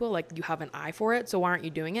style people, like you have an eye for it. So why aren't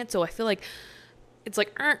you doing it? So I feel like it's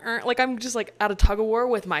like, like I'm just like at a tug of war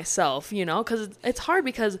with myself, you know, because it's hard,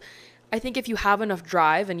 because I think if you have enough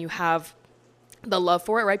drive and you have the love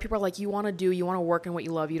for it, right? People are like, you want to work in what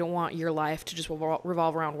you love. You don't want your life to just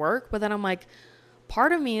revolve around work. But then I'm like,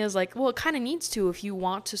 part of me is like, well, it kind of needs to, if you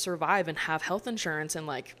want to survive and have health insurance and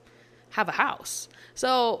like have a house.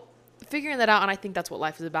 So figuring that out, and I think that's what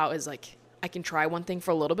life is about, is like, I can try one thing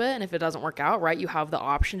for a little bit, and if it doesn't work out, right, you have the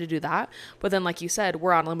option to do that. But then, like you said,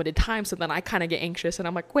 we're on limited time, so then I kind of get anxious, and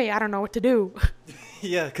I'm like, wait, I don't know what to do.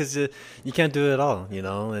 Yeah, because you can't do it all, you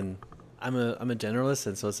know. And I'm a generalist,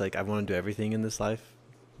 and so it's like I want to do everything in this life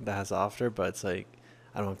that has to offer, but it's like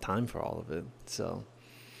I don't have time for all of it. So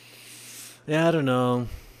yeah, I don't know.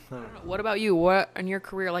 What about you? What in your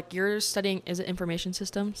career? Like, you're studying, is it information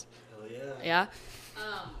systems? Hell yeah. Yeah.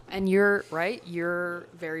 And you're right. You're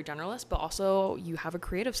very generalist, but also you have a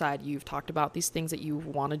creative side. You've talked about these things that you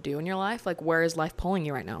want to do in your life. Like, where is life pulling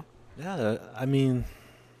you right now? Yeah, I mean,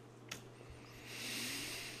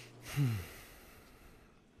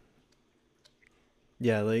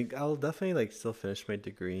 yeah, like I'll definitely like still finish my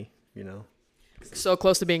degree, you know. So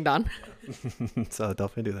close to being done. So I'll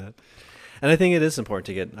definitely do that. And I think it is important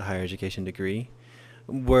to get a higher education degree,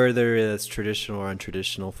 whether it's traditional or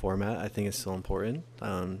untraditional format. I think it's still important.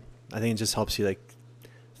 I think it just helps you like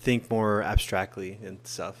think more abstractly and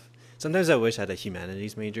stuff. Sometimes I wish I had a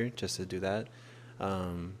humanities major just to do that,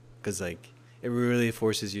 because like it really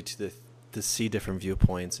forces you to see different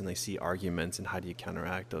viewpoints and like see arguments and how do you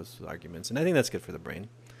counteract those arguments. And I think that's good for the brain.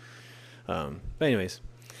 But anyways,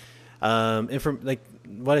 and from like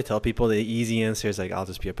what I tell people, the easy answer is like I'll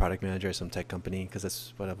just be a product manager at some tech company, because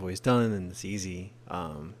that's what I've always done, and it's easy,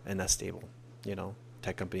 and that's stable. You know,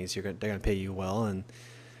 tech companies, they're gonna pay you well and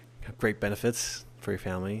have great benefits for your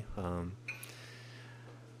family.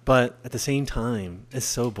 But at the same time, it's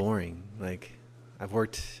so boring. Like I've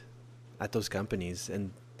worked at those companies,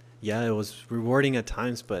 and yeah, it was rewarding at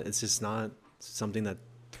times, but it's just not something that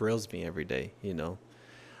thrills me every day, you know.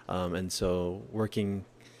 And so working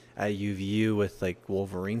at UVU with like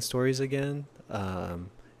Wolverine stories again, and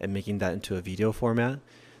making that into a video format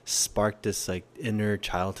sparked this like inner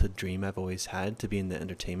childhood dream I've always had to be in the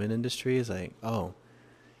entertainment industry. Is like, oh,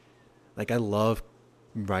 like I love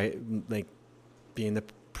like being the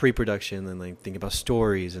pre-production and like think about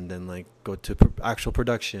stories, and then like go to actual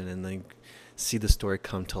production and like see the story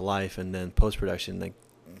come to life, and then post-production like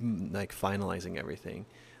finalizing everything.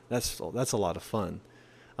 That's a lot of fun.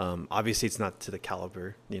 Obviously it's not to the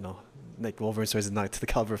caliber, you know, like Wolverine stories is not to the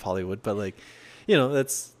caliber of Hollywood, but like, you know,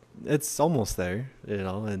 it's almost there, you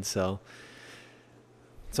know. And so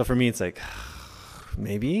for me it's like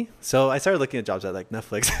maybe. So I started looking at jobs at like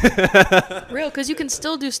Netflix. Real, because you can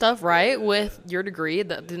still do stuff right with your degree, and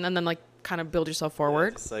then like kind of build yourself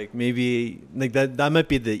forward. It's like maybe like that might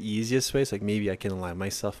be the easiest way. It's like maybe I can align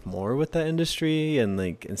myself more with that industry and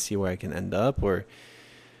like and see where I can end up. Or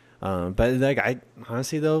but like I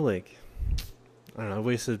honestly though, like I don't know, I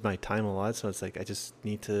wasted my time a lot, so it's like I just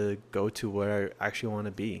need to go to where I actually want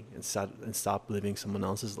to be and stop living someone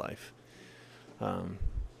else's life.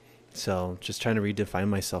 So just trying to redefine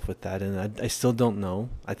myself with that, and I still don't know.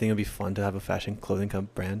 I think it'd be fun to have a fashion clothing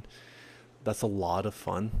brand, that's a lot of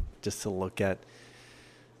fun just to look at.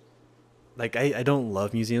 Like I don't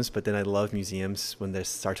love museums, but then I love museums when they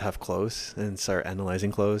start to have clothes and start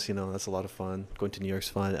analyzing clothes. You know, that's a lot of fun. Going to New York's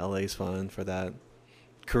fun. LA's fun for that.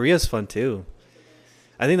 Korea's fun too.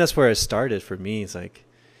 I think that's where it started for me. It's like,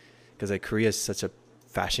 because like Korea is such a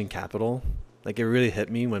fashion capital. Like it really hit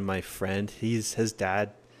me when my friend, his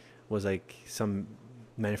dad was like some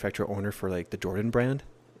manufacturer owner for like the Jordan brand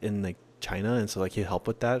in like China, and so like he'd help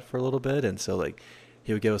with that for a little bit, and so like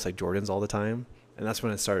he would give us like Jordans all the time, and that's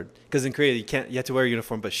when it started. Because in Korea you had to wear a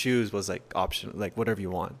uniform, but shoes was like optional, like whatever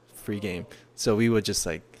you want, free game. So we would just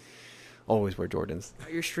like always wear Jordans.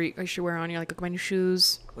 Got your streetwear on. You're like, look at my new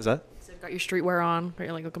shoes. Was that? So you've got your streetwear on.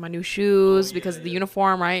 You're like, look at my new shoes because of the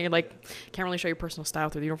uniform, right? You're like, can't really show your personal style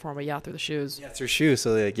through the uniform, but yeah, through the shoes. Yeah, through shoes.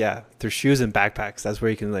 So like yeah, through shoes and backpacks. That's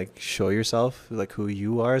where you can like show yourself, like who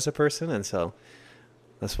you are as a person, and so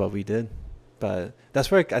that's what we did. But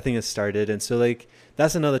that's where I think it started, and so like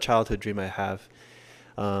that's another childhood dream I have,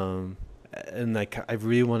 and like I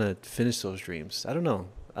really want to finish those dreams. I don't know.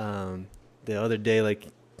 The other day, like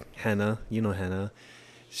Hannah, you know Hannah,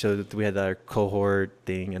 so we had our cohort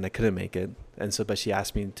thing, and I couldn't make it, and so but she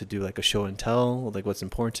asked me to do like a show and tell, like what's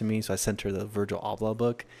important to me. So I sent her the Virgil Abloh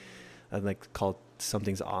book, like called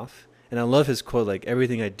 "Something's Off," and I love his quote, like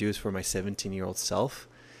everything I do is for my 17-year-old self.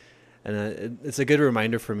 And it's a good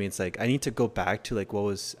reminder for me. It's like I need to go back to like what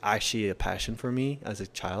was actually a passion for me as a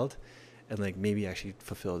child, and like maybe actually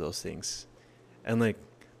fulfill those things. And like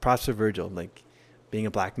props to Virgil, like being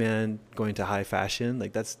a black man going to high fashion,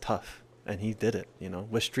 like that's tough, and he did it, you know,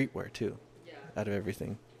 with streetwear too. Yeah. Out of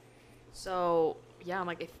everything. So yeah, I'm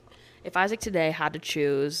like, if Isaac today had to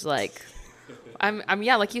choose, like, I'm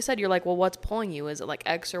yeah, like you said, you're like, well, what's pulling you? Is it like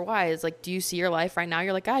X or Y? Is like, do you see your life right now?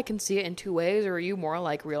 You're like, I can see it in two ways, or are you more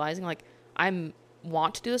like realizing like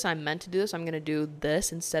want to do this, I'm meant to do this, I'm gonna do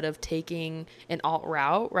this instead of taking an alt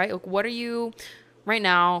route, right? Like, what are you right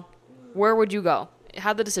now? Where would you go?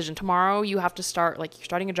 Have the decision tomorrow. You have to start, like, you're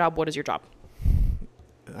starting a job. What is your job?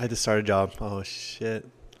 I had to start a job. Oh shit.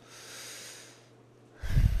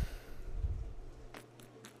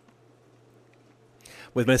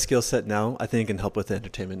 With my skill set now, I think I can help with the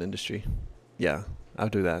entertainment industry. Yeah, I'll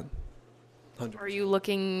do that. 100%. Are you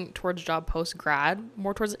looking towards job post grad,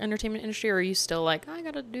 more towards the entertainment industry, or are you still like, I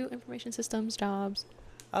gotta do information systems jobs?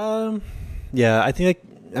 Yeah, I think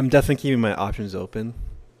I'm definitely keeping my options open.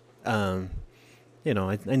 You know,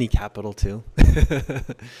 I need capital too.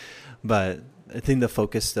 But I think the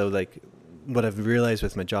focus though, like what I've realized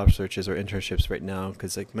with my job searches or internships right now,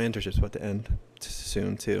 because like my internship's about to end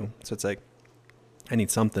soon too. So it's like, I need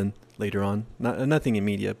something later on. Nothing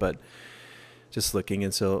immediate, but just looking.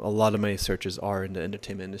 And so a lot of my searches are in the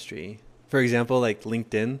entertainment industry. For example, like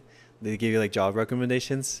LinkedIn, they give you like job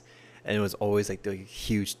recommendations, and it was always like the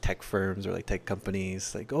huge tech firms or like tech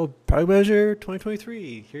companies, like, oh, Product Manager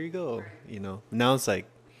 2023, here you go. You know, now it's like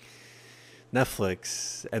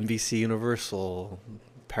Netflix, NBC Universal,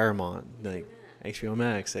 Paramount, like HBO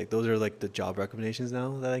Max, like those are like the job recommendations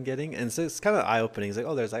now that I'm getting, and so it's kind of eye-opening. It's like,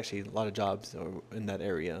 oh, there's actually a lot of jobs in that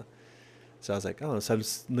area. So I was like, oh, so I'm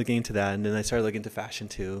just looking into that, and then I started looking into fashion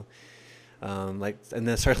too, and then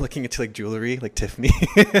I started looking into like jewelry, like Tiffany.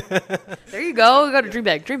 There you go. We got a dream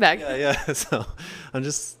bag. Yeah. So I'm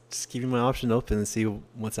just keeping my option open and see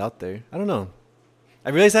what's out there. I don't know. I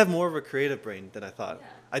realized I have more of a creative brain than I thought. Yeah.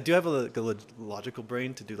 I do have a logical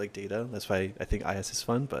brain to do like data. That's why I think IS is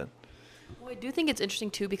fun, but. Well, I do think it's interesting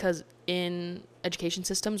too, because in education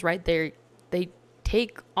systems, right, they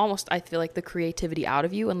take almost, I feel like, the creativity out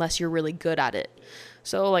of you unless you're really good at it.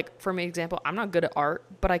 So like for me, example, I'm not good at art,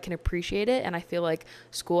 but I can appreciate it, and I feel like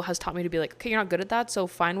school has taught me to be like, okay, you're not good at that, so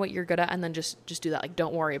find what you're good at and then just do that. Like,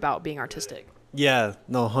 don't worry about being artistic. Yeah,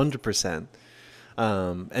 no, 100%.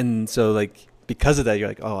 And so like because of that, you're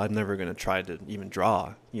like, oh, I'm never gonna try to even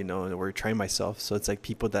draw, you know, or train myself. So it's like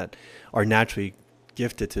people that are naturally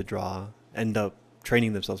gifted to draw end up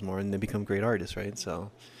training themselves more, and they become great artists, right?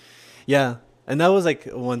 So yeah, and that was like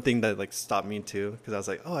one thing that like stopped me too, because I was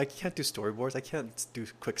like, oh, I can't do storyboards, I can't do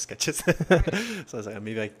quick sketches. So I was like,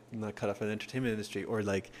 maybe I'm not cut off in the entertainment industry, or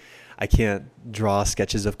like I can't draw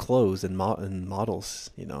sketches of clothes and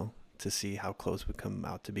models, you know, to see how clothes would come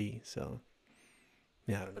out to be. So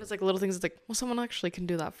yeah, but it's like little things. It's like, well, someone actually can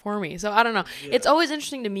do that for me. So I don't know. Yeah. It's always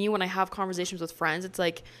interesting to me when I have conversations with friends. It's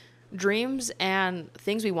like, dreams and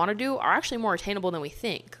things we want to do are actually more attainable than we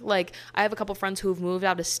think. Like, I have a couple friends who've moved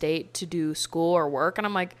out of state to do school or work, and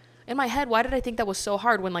I'm like, in my head, why did I think that was so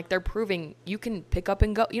hard when like they're proving you can pick up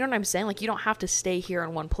and go? You know what I'm saying? Like, you don't have to stay here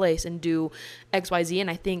in one place and do XYZ. And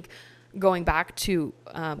I think going back to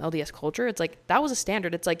LDS culture, it's like that was a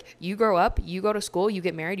standard. It's like you grow up, you go to school, you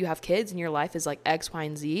get married, you have kids, and your life is like X, Y,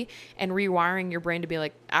 and Z, and rewiring your brain to be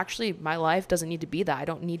like, actually, my life doesn't need to be that. I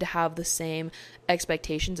don't need to have the same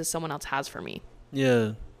expectations as someone else has for me.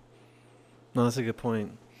 Yeah. No, that's a good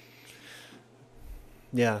point.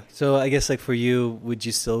 Yeah. So I guess like for you, would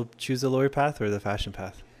you still choose the lawyer path or the fashion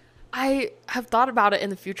path? I have thought about it in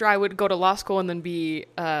the future. I would go to law school and then be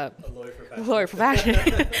a lawyer for fashion.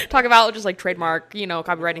 Talk about just like trademark,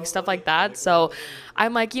 copywriting, stuff like that. So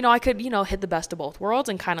I'm like, I could, hit the best of both worlds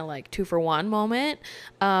and kind of like 2-for-1 moment.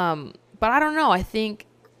 But I don't know.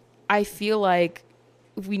 I feel like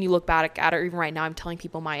when you look back at it, even right now, I'm telling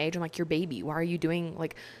people my age, I'm like, you're baby. Why are you doing,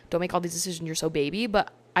 like, don't make all these decisions. You're so baby.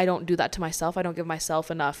 But I don't do that to myself. I don't give myself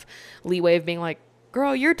enough leeway of being like,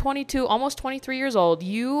 girl, you're 22, almost 23 years old.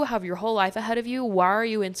 You have your whole life ahead of you. Why are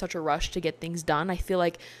you in such a rush to get things done? I feel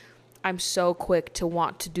like I'm so quick to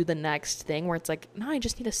want to do the next thing where it's like, no, I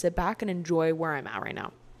just need to sit back and enjoy where I'm at right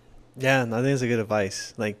now. Yeah, no, I think it's a good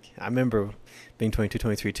advice. Like, I remember being 22,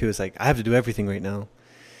 23 too. It's like, I have to do everything right now.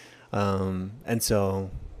 And so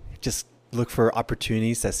just look for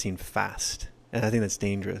opportunities that seem fast. And I think that's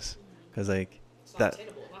dangerous because like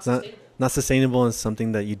it's not sustainable and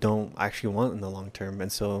something that you don't actually want in the long term.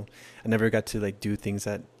 And so I never got to like do things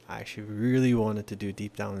that I actually really wanted to do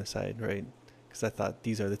deep down inside, right? Because I thought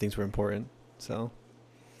these are the things were important. So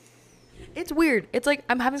it's weird. It's like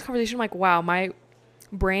I'm having this conversation like, wow, my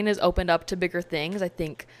brain is opened up to bigger things. I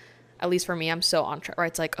think, at least for me, I'm so on track, right?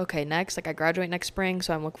 It's like, okay, next, like I graduate next spring,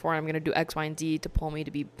 so I'm looking forward, I'm going to do X, Y, and Z to pull me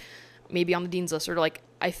to be maybe on the dean's list, or like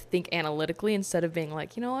I think analytically instead of being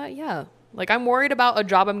like, you know what? Yeah. Like I'm worried about a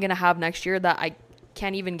job I'm going to have next year that I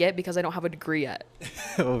can't even get because I don't have a degree yet.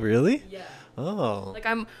 Oh, really? Yeah. Oh. Like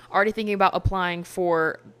I'm already thinking about applying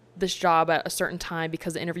for this job at a certain time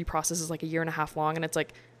because the interview process is like a 1.5 years long, and it's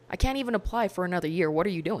like, I can't even apply for another year. What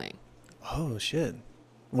are you doing? Oh, shit.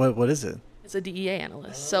 What is it? It's a DEA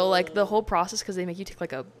analyst. So like the whole process, because they make you take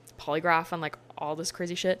like a polygraph and like all this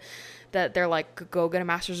crazy shit, that they're like, go get a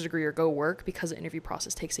master's degree or go work, because the interview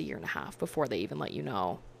process takes a 1.5 years before they even let you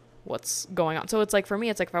know what's going on. So it's like, for me,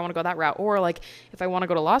 it's like if I want to go that route, or like if I want to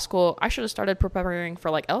go to law school, I should have started preparing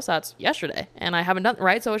for like LSATs yesterday, and I haven't done,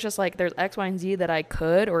 right? So it's just like there's X, Y, and Z that I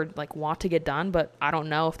could or like want to get done, but I don't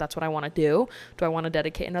know if that's what I want to do. Do I want to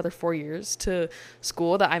dedicate another 4 years to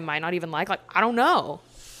school that I might not even like? Like, I don't know.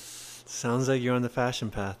 Sounds like you're on the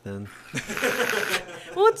fashion path then.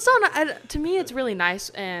 Well, it's so to me, it's really nice,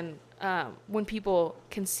 and when people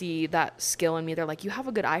can see that skill in me, they're like, you have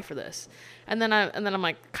a good eye for this. And then I'm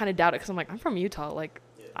like, kind of doubt it, because I'm like, I'm from Utah. Like,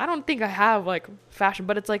 I don't think I have like fashion,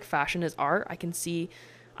 but it's like fashion is art. I can see,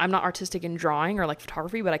 I'm not artistic in drawing or like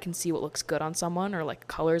photography, but I can see what looks good on someone, or like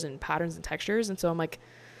colors and patterns and textures. And so I'm like,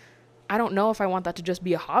 I don't know if I want that to just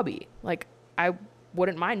be a hobby. Like, I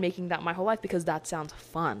wouldn't mind making that my whole life because that sounds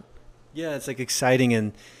fun. Yeah, it's like exciting.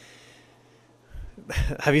 And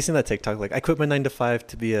have you seen that TikTok? Like, I quit my 9 to 5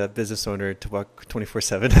 to be a business owner to work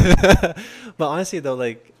 24/7. But honestly, though,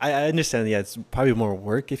 like, I understand. Yeah, it's probably more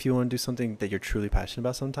work if you want to do something that you're truly passionate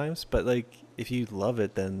about sometimes. But like, if you love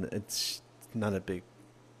it, then it's not a big.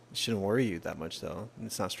 It shouldn't worry you that much, though. And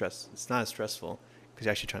it's not stress. It's not as stressful because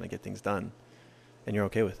you're actually trying to get things done, and you're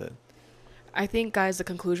okay with it. I think, guys, the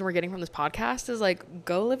conclusion we're getting from this podcast is like,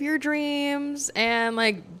 go live your dreams, and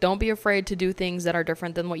like, don't be afraid to do things that are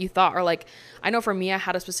different than what you thought. Or like, I know for me, I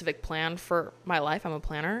had a specific plan for my life. I'm a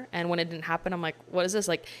planner. And when it didn't happen, I'm like, what is this?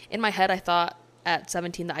 Like, in my head, I thought at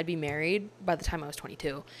 17 that I'd be married by the time I was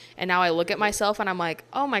 22. And now I look at myself and I'm like,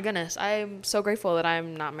 oh my goodness, I'm so grateful that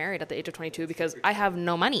I'm not married at the age of 22 because I have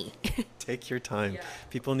no money. Take your time. Yeah.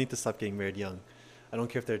 People need to stop getting married young. I don't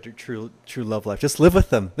care if they're true love life. Just live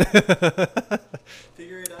with them.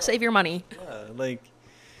 Figure it out. Save your money. Yeah, like,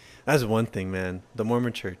 that's one thing, man. The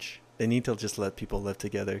Mormon Church, they need to just let people live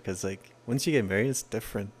together, because like once you get married, it's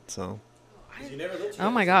different. So. You never live together,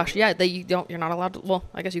 oh my gosh, yeah. You're not allowed to. Well,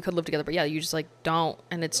 I guess you could live together, but yeah, you just like don't.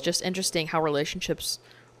 And it's just interesting how relationships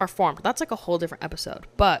are formed. That's like a whole different episode.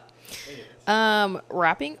 But,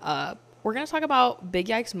 wrapping up. We're going to talk about big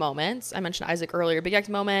yikes moments. I mentioned Isaac earlier. Big yikes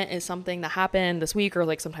moment is something that happened this week or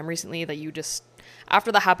like sometime recently that you just,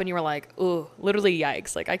 after that happened, you were like, ooh, literally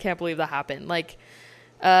yikes. Like, I can't believe that happened. Like,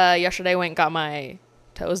 yesterday I went and got my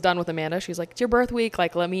toes done with Amanda. She's like, it's your birth week.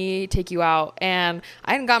 Like, let me take you out. And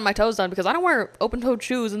I hadn't gotten my toes done because I don't wear open-toed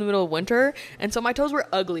shoes in the middle of winter. And so my toes were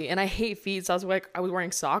ugly and I hate feet. So I was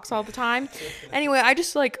wearing socks all the time. Anyway, I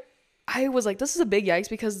was like, this is a big yikes,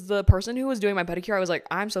 because the person who was doing my pedicure, I was like,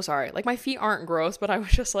 I'm so sorry. Like, my feet aren't gross, but I was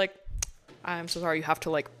just like, I'm so sorry. You have to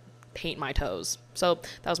like paint my toes. So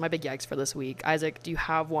that was my big yikes for this week. Isaac, do you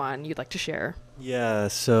have one you'd like to share? Yeah,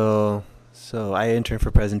 so I intern for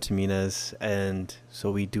President Jimenez, and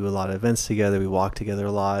so we do a lot of events together. We walk together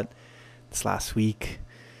a lot. This last week,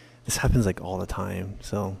 this happens like all the time.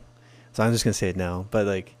 So I'm just gonna say it now. But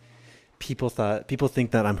like, people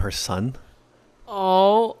think that I'm her son.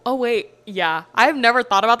 Oh wait, yeah. I've never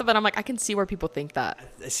thought about that, but I'm like, I can see where people think that.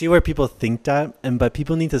 I see where people think that, and but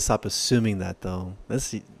people need to stop assuming that though.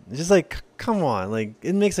 That's it's just like, come on, like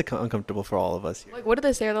it makes it uncomfortable for all of us here. Like, what do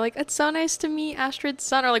they say? They're like, it's so nice to meet Astrid's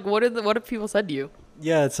son, or like, what have people said to you?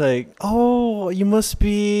 Yeah, it's like, oh, you must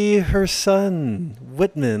be her son,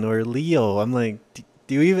 Whitman or Leo. I'm like,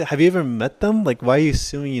 do you even have you ever met them? Like, why are you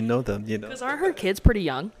assuming you know them? You know? Because aren't her kids pretty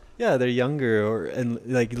young? Yeah, they're younger, or and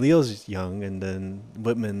like Leo's young, and then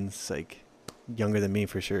Whitman's like younger than me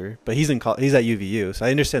for sure. But he's at UVU, so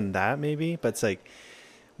I understand that maybe. But it's like,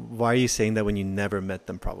 why are you saying that when you never met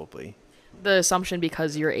them? Probably. The assumption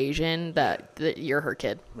because you're Asian that you're her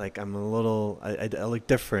kid. Like I'm a little, I look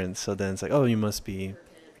different, so then it's like, oh, you must be.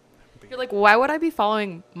 You're like, why would I be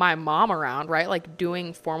following my mom around, right? Like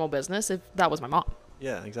doing formal business if that was my mom.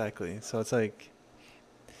 Yeah, exactly. So it's like.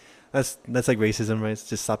 That's like racism, right? It's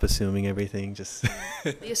just stop assuming everything. Just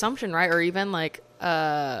The assumption, right? Or even like,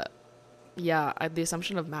 yeah, the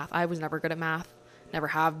assumption of math. I was never good at math, never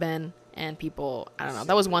have been. And people, I don't know.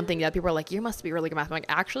 That was one thing that people were like, you must be really good at math. I'm like,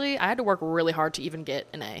 actually, I had to work really hard to even get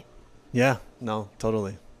an A. yeah, no,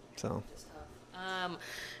 totally. So Um,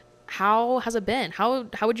 how has it been? How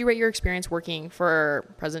would you rate your experience working for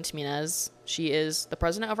President Jimenez? She is the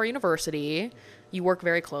president of our university. You work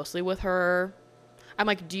very closely with her. I'm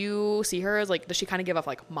like, do you see her as like, does she kind of give off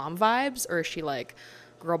like mom vibes, or is she like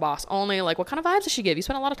girl boss only? Like, what kind of vibes does she give? You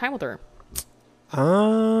spend a lot of time with her.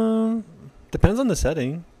 um, depends on the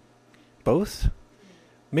setting. Both.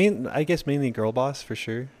 I guess mainly girl boss for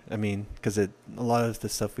sure. I mean, because a lot of the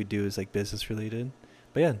stuff we do is like business related.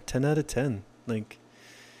 But yeah, 10 out of 10. Like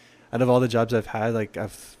out of all the jobs I've had, like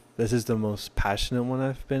this is the most passionate one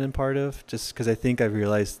I've been in part of. Just because I think I've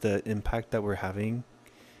realized the impact that we're having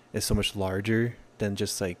is so much larger than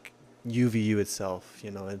just like UVU itself.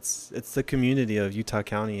 You know, it's the community of Utah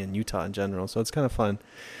County and Utah in general. So it's kind of fun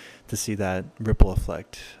to see that ripple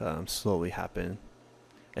effect slowly happen.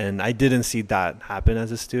 And I didn't see that happen as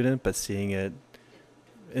a student, but seeing it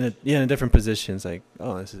in different positions, like,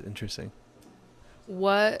 oh, this is interesting.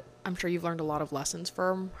 What, I'm sure you've learned a lot of lessons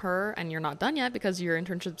from her, and you're not done yet because your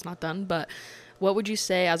internship's not done, but what would you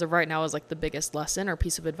say as of right now is like the biggest lesson or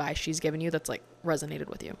piece of advice she's given you that's like resonated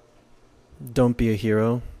with you? Don't be a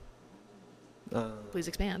hero. Please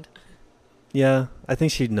expand. Yeah, I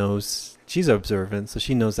think she knows. She's observant, so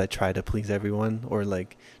she knows I try to please everyone or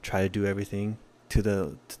like try to do everything to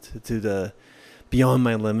the beyond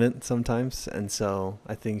my limit sometimes. And so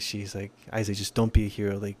I think she's like, Isaac, just don't be a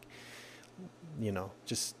hero. Like, you know,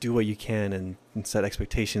 just do what you can and set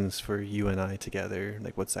expectations for you and I together.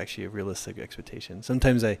 Like what's actually a realistic expectation.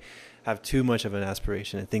 Sometimes I have too much of an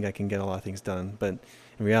aspiration and think I can get a lot of things done, but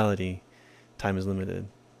in reality, time is limited.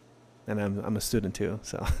 And I'm a student too,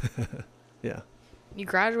 so yeah. You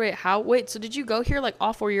graduate, so did you go here like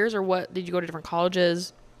all 4 years, or what? Did you go to different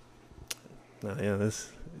colleges? Yeah,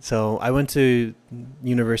 so I went to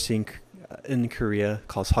university in Korea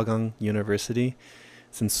called Sogang University.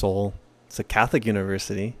 It's in Seoul. It's a Catholic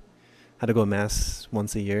university. Had to go to mass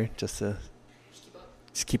once a year just to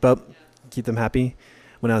keep up, keep them happy.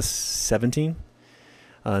 When I was 16,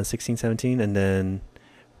 17, and then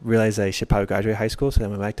realized I should probably graduate high school, so then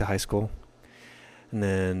I went back to high school, and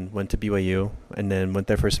then went to BYU, and then went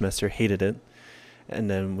there for a semester, hated it,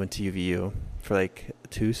 and then went to UVU for like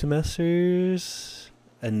 2 semesters,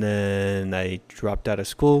 and then I dropped out of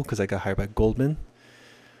school because I got hired by Goldman.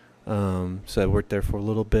 So I worked there for a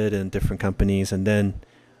little bit in different companies, and then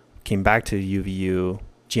came back to UVU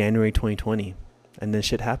January 2020, and then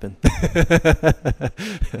shit happened.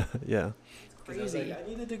 Yeah. Crazy. I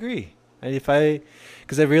need a degree.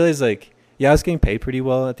 Because I realized like, yeah, I was getting paid pretty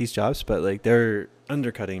well at these jobs, but like they're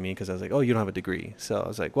undercutting me because I was like, oh, you don't have a degree. So I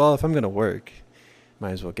was like, well, if I'm going to work,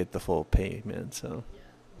 might as well get the full payment. So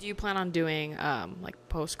Do you plan on doing like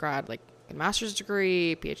post grad, like a master's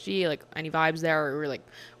degree, PhD, like any vibes there, or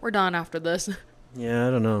we're done after this? yeah,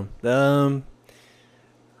 I don't know.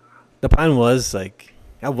 The plan was like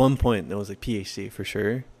at one point it was like PhD for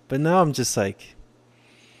sure, but now I'm just like,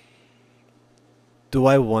 do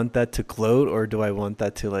I want that to gloat, or do I want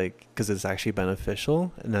that to like, because it's actually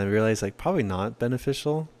beneficial? And I realized like probably not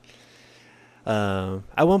beneficial.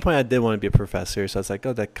 At one point I did want to be a professor, so I was like,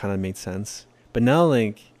 oh, that kind of made sense. But now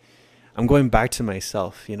like I'm going back to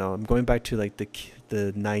myself, you know, I'm going back to like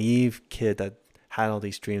the naive kid that had all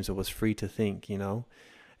these dreams and was free to think, you know.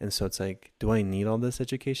 And so it's like, do I need all this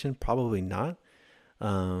education? Probably not.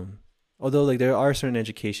 Although like there are certain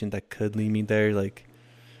education that could lead me there. Like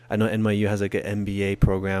I know NYU has like an MBA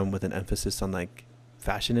program with an emphasis on like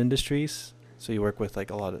fashion industries. So you work with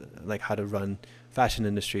like a lot of like how to run fashion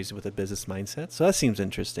industries with a business mindset. So that seems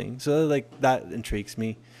interesting. So like that intrigues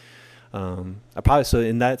me. I probably, so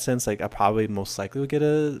in that sense, like I probably most likely would get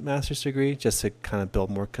a master's degree just to kind of build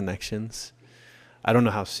more connections. I don't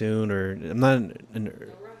know how soon, or I'm not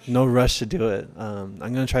no rush to do it. I'm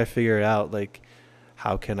gonna try to figure it out. Like,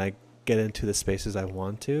 how can I get into the spaces I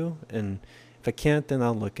want to, and if I can't, then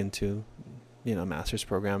I'll look into, a master's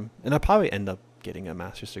program, and I'll probably end up getting a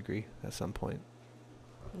master's degree at some point.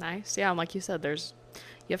 Nice. Yeah, and like you said,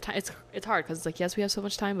 you have time. It's hard because it's like, yes, we have so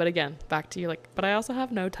much time, but again, back to you, like, but I also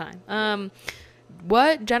have no time.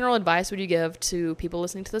 What general advice would you give to people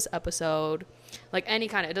listening to this episode? Like any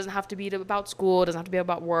kind of, it doesn't have to be about school, it doesn't have to be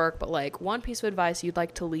about work, but like one piece of advice you'd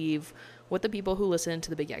like to leave with the people who listen to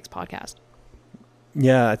the Big Yikes podcast.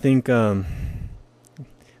 Yeah, I think,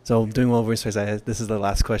 so doing well voice, this is the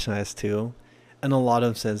last question I asked too. And a lot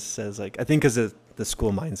of them says like, I think because the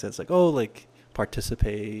school mindset's like, oh, like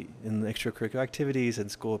participate in extracurricular activities in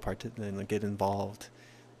school, and like, get involved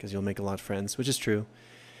because you'll make a lot of friends, which is true.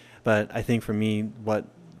 But I think for me, what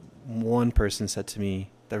one person said to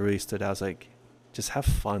me that really stood out was like, just have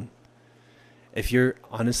fun. If you're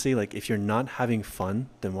honestly, like, if you're not having fun,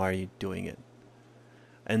 then why are you doing it?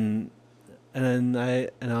 And I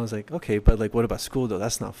was like, okay, but like, what about school though?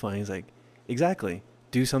 That's not fun. He's like, exactly.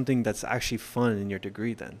 Do something that's actually fun in your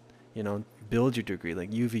degree then. Build your degree.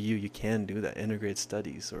 Like UVU, you can do that. Integrated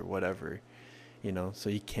studies or whatever, so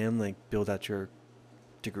you can like build out your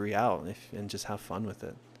degree out and just have fun with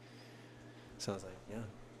it. So I was like, yeah,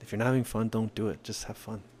 if you're not having fun, don't do it. Just have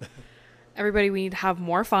fun. Everybody, we need to have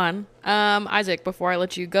more fun. Isaac, before I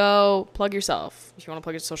let you go, plug yourself. If you want to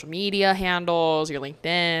plug your social media handles, your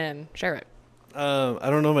LinkedIn, share it. I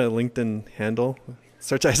don't know my LinkedIn handle.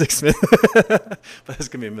 Search Isaac Smith. But there's going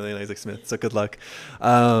to be a million Isaac Smith, so good luck.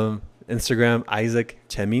 Instagram, Isaac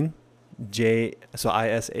Chemin.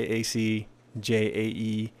 ISAAC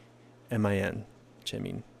JAEMIN.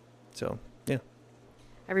 Chemin. So, yeah.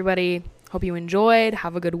 Everybody, hope you enjoyed.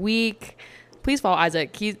 Have a good week. Please follow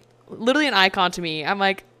Isaac. He's literally an icon to me. I'm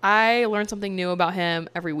like, I learn something new about him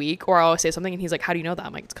every week, or I'll say something and he's like, how do you know that?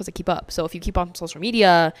 I'm like, it's because I keep up. So if you keep on social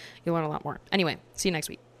media, you'll learn a lot more. Anyway, see you next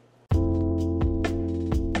week.